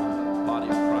spirit-empowered body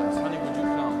of Christ. Honey, would you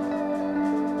come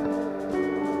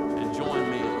and join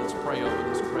me and let's pray over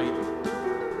this great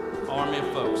army of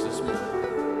folks this morning.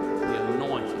 The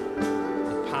anointing,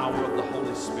 the power of the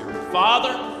Holy Spirit.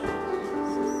 Father,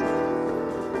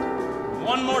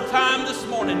 one more time this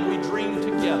morning we dream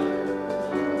together.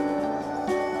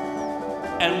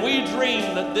 And we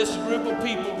dream that this group of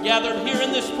people gathered here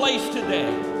in this place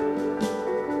today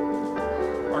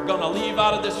are going to leave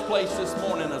out of this place this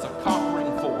morning as a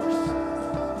conquering force,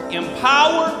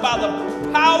 empowered by the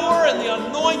power and the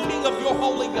anointing of your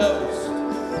Holy Ghost.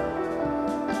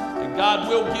 And God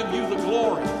will give you the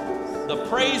glory, the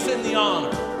praise and the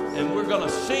honor, and we're going to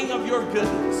sing of your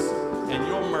goodness and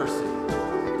your mercy.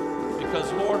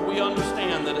 Because, Lord, we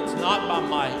understand that it's not by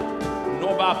might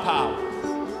nor by power,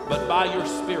 but by your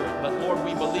Spirit. But Lord,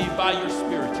 we believe by your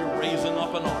Spirit you're raising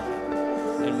up an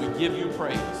army. And we give you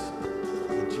praise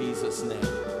in Jesus' name.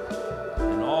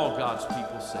 And all God's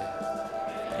people say,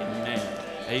 amen.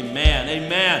 Amen.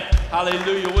 Amen.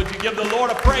 Hallelujah. Would you give the Lord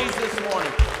a praise this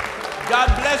morning? God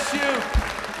bless you.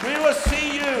 We will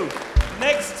see you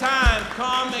next time.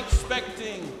 Come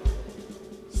expecting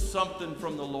something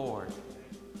from the Lord.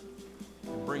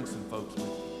 And bring some folks with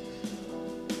you.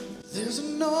 There's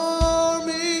an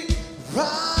army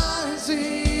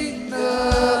rising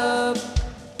up.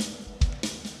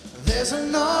 There's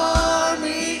an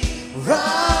army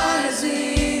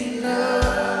rising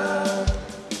up.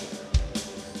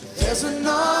 There's an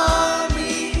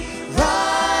army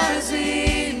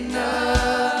rising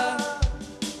up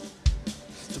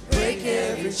to break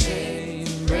every chain,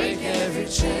 break every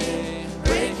chain.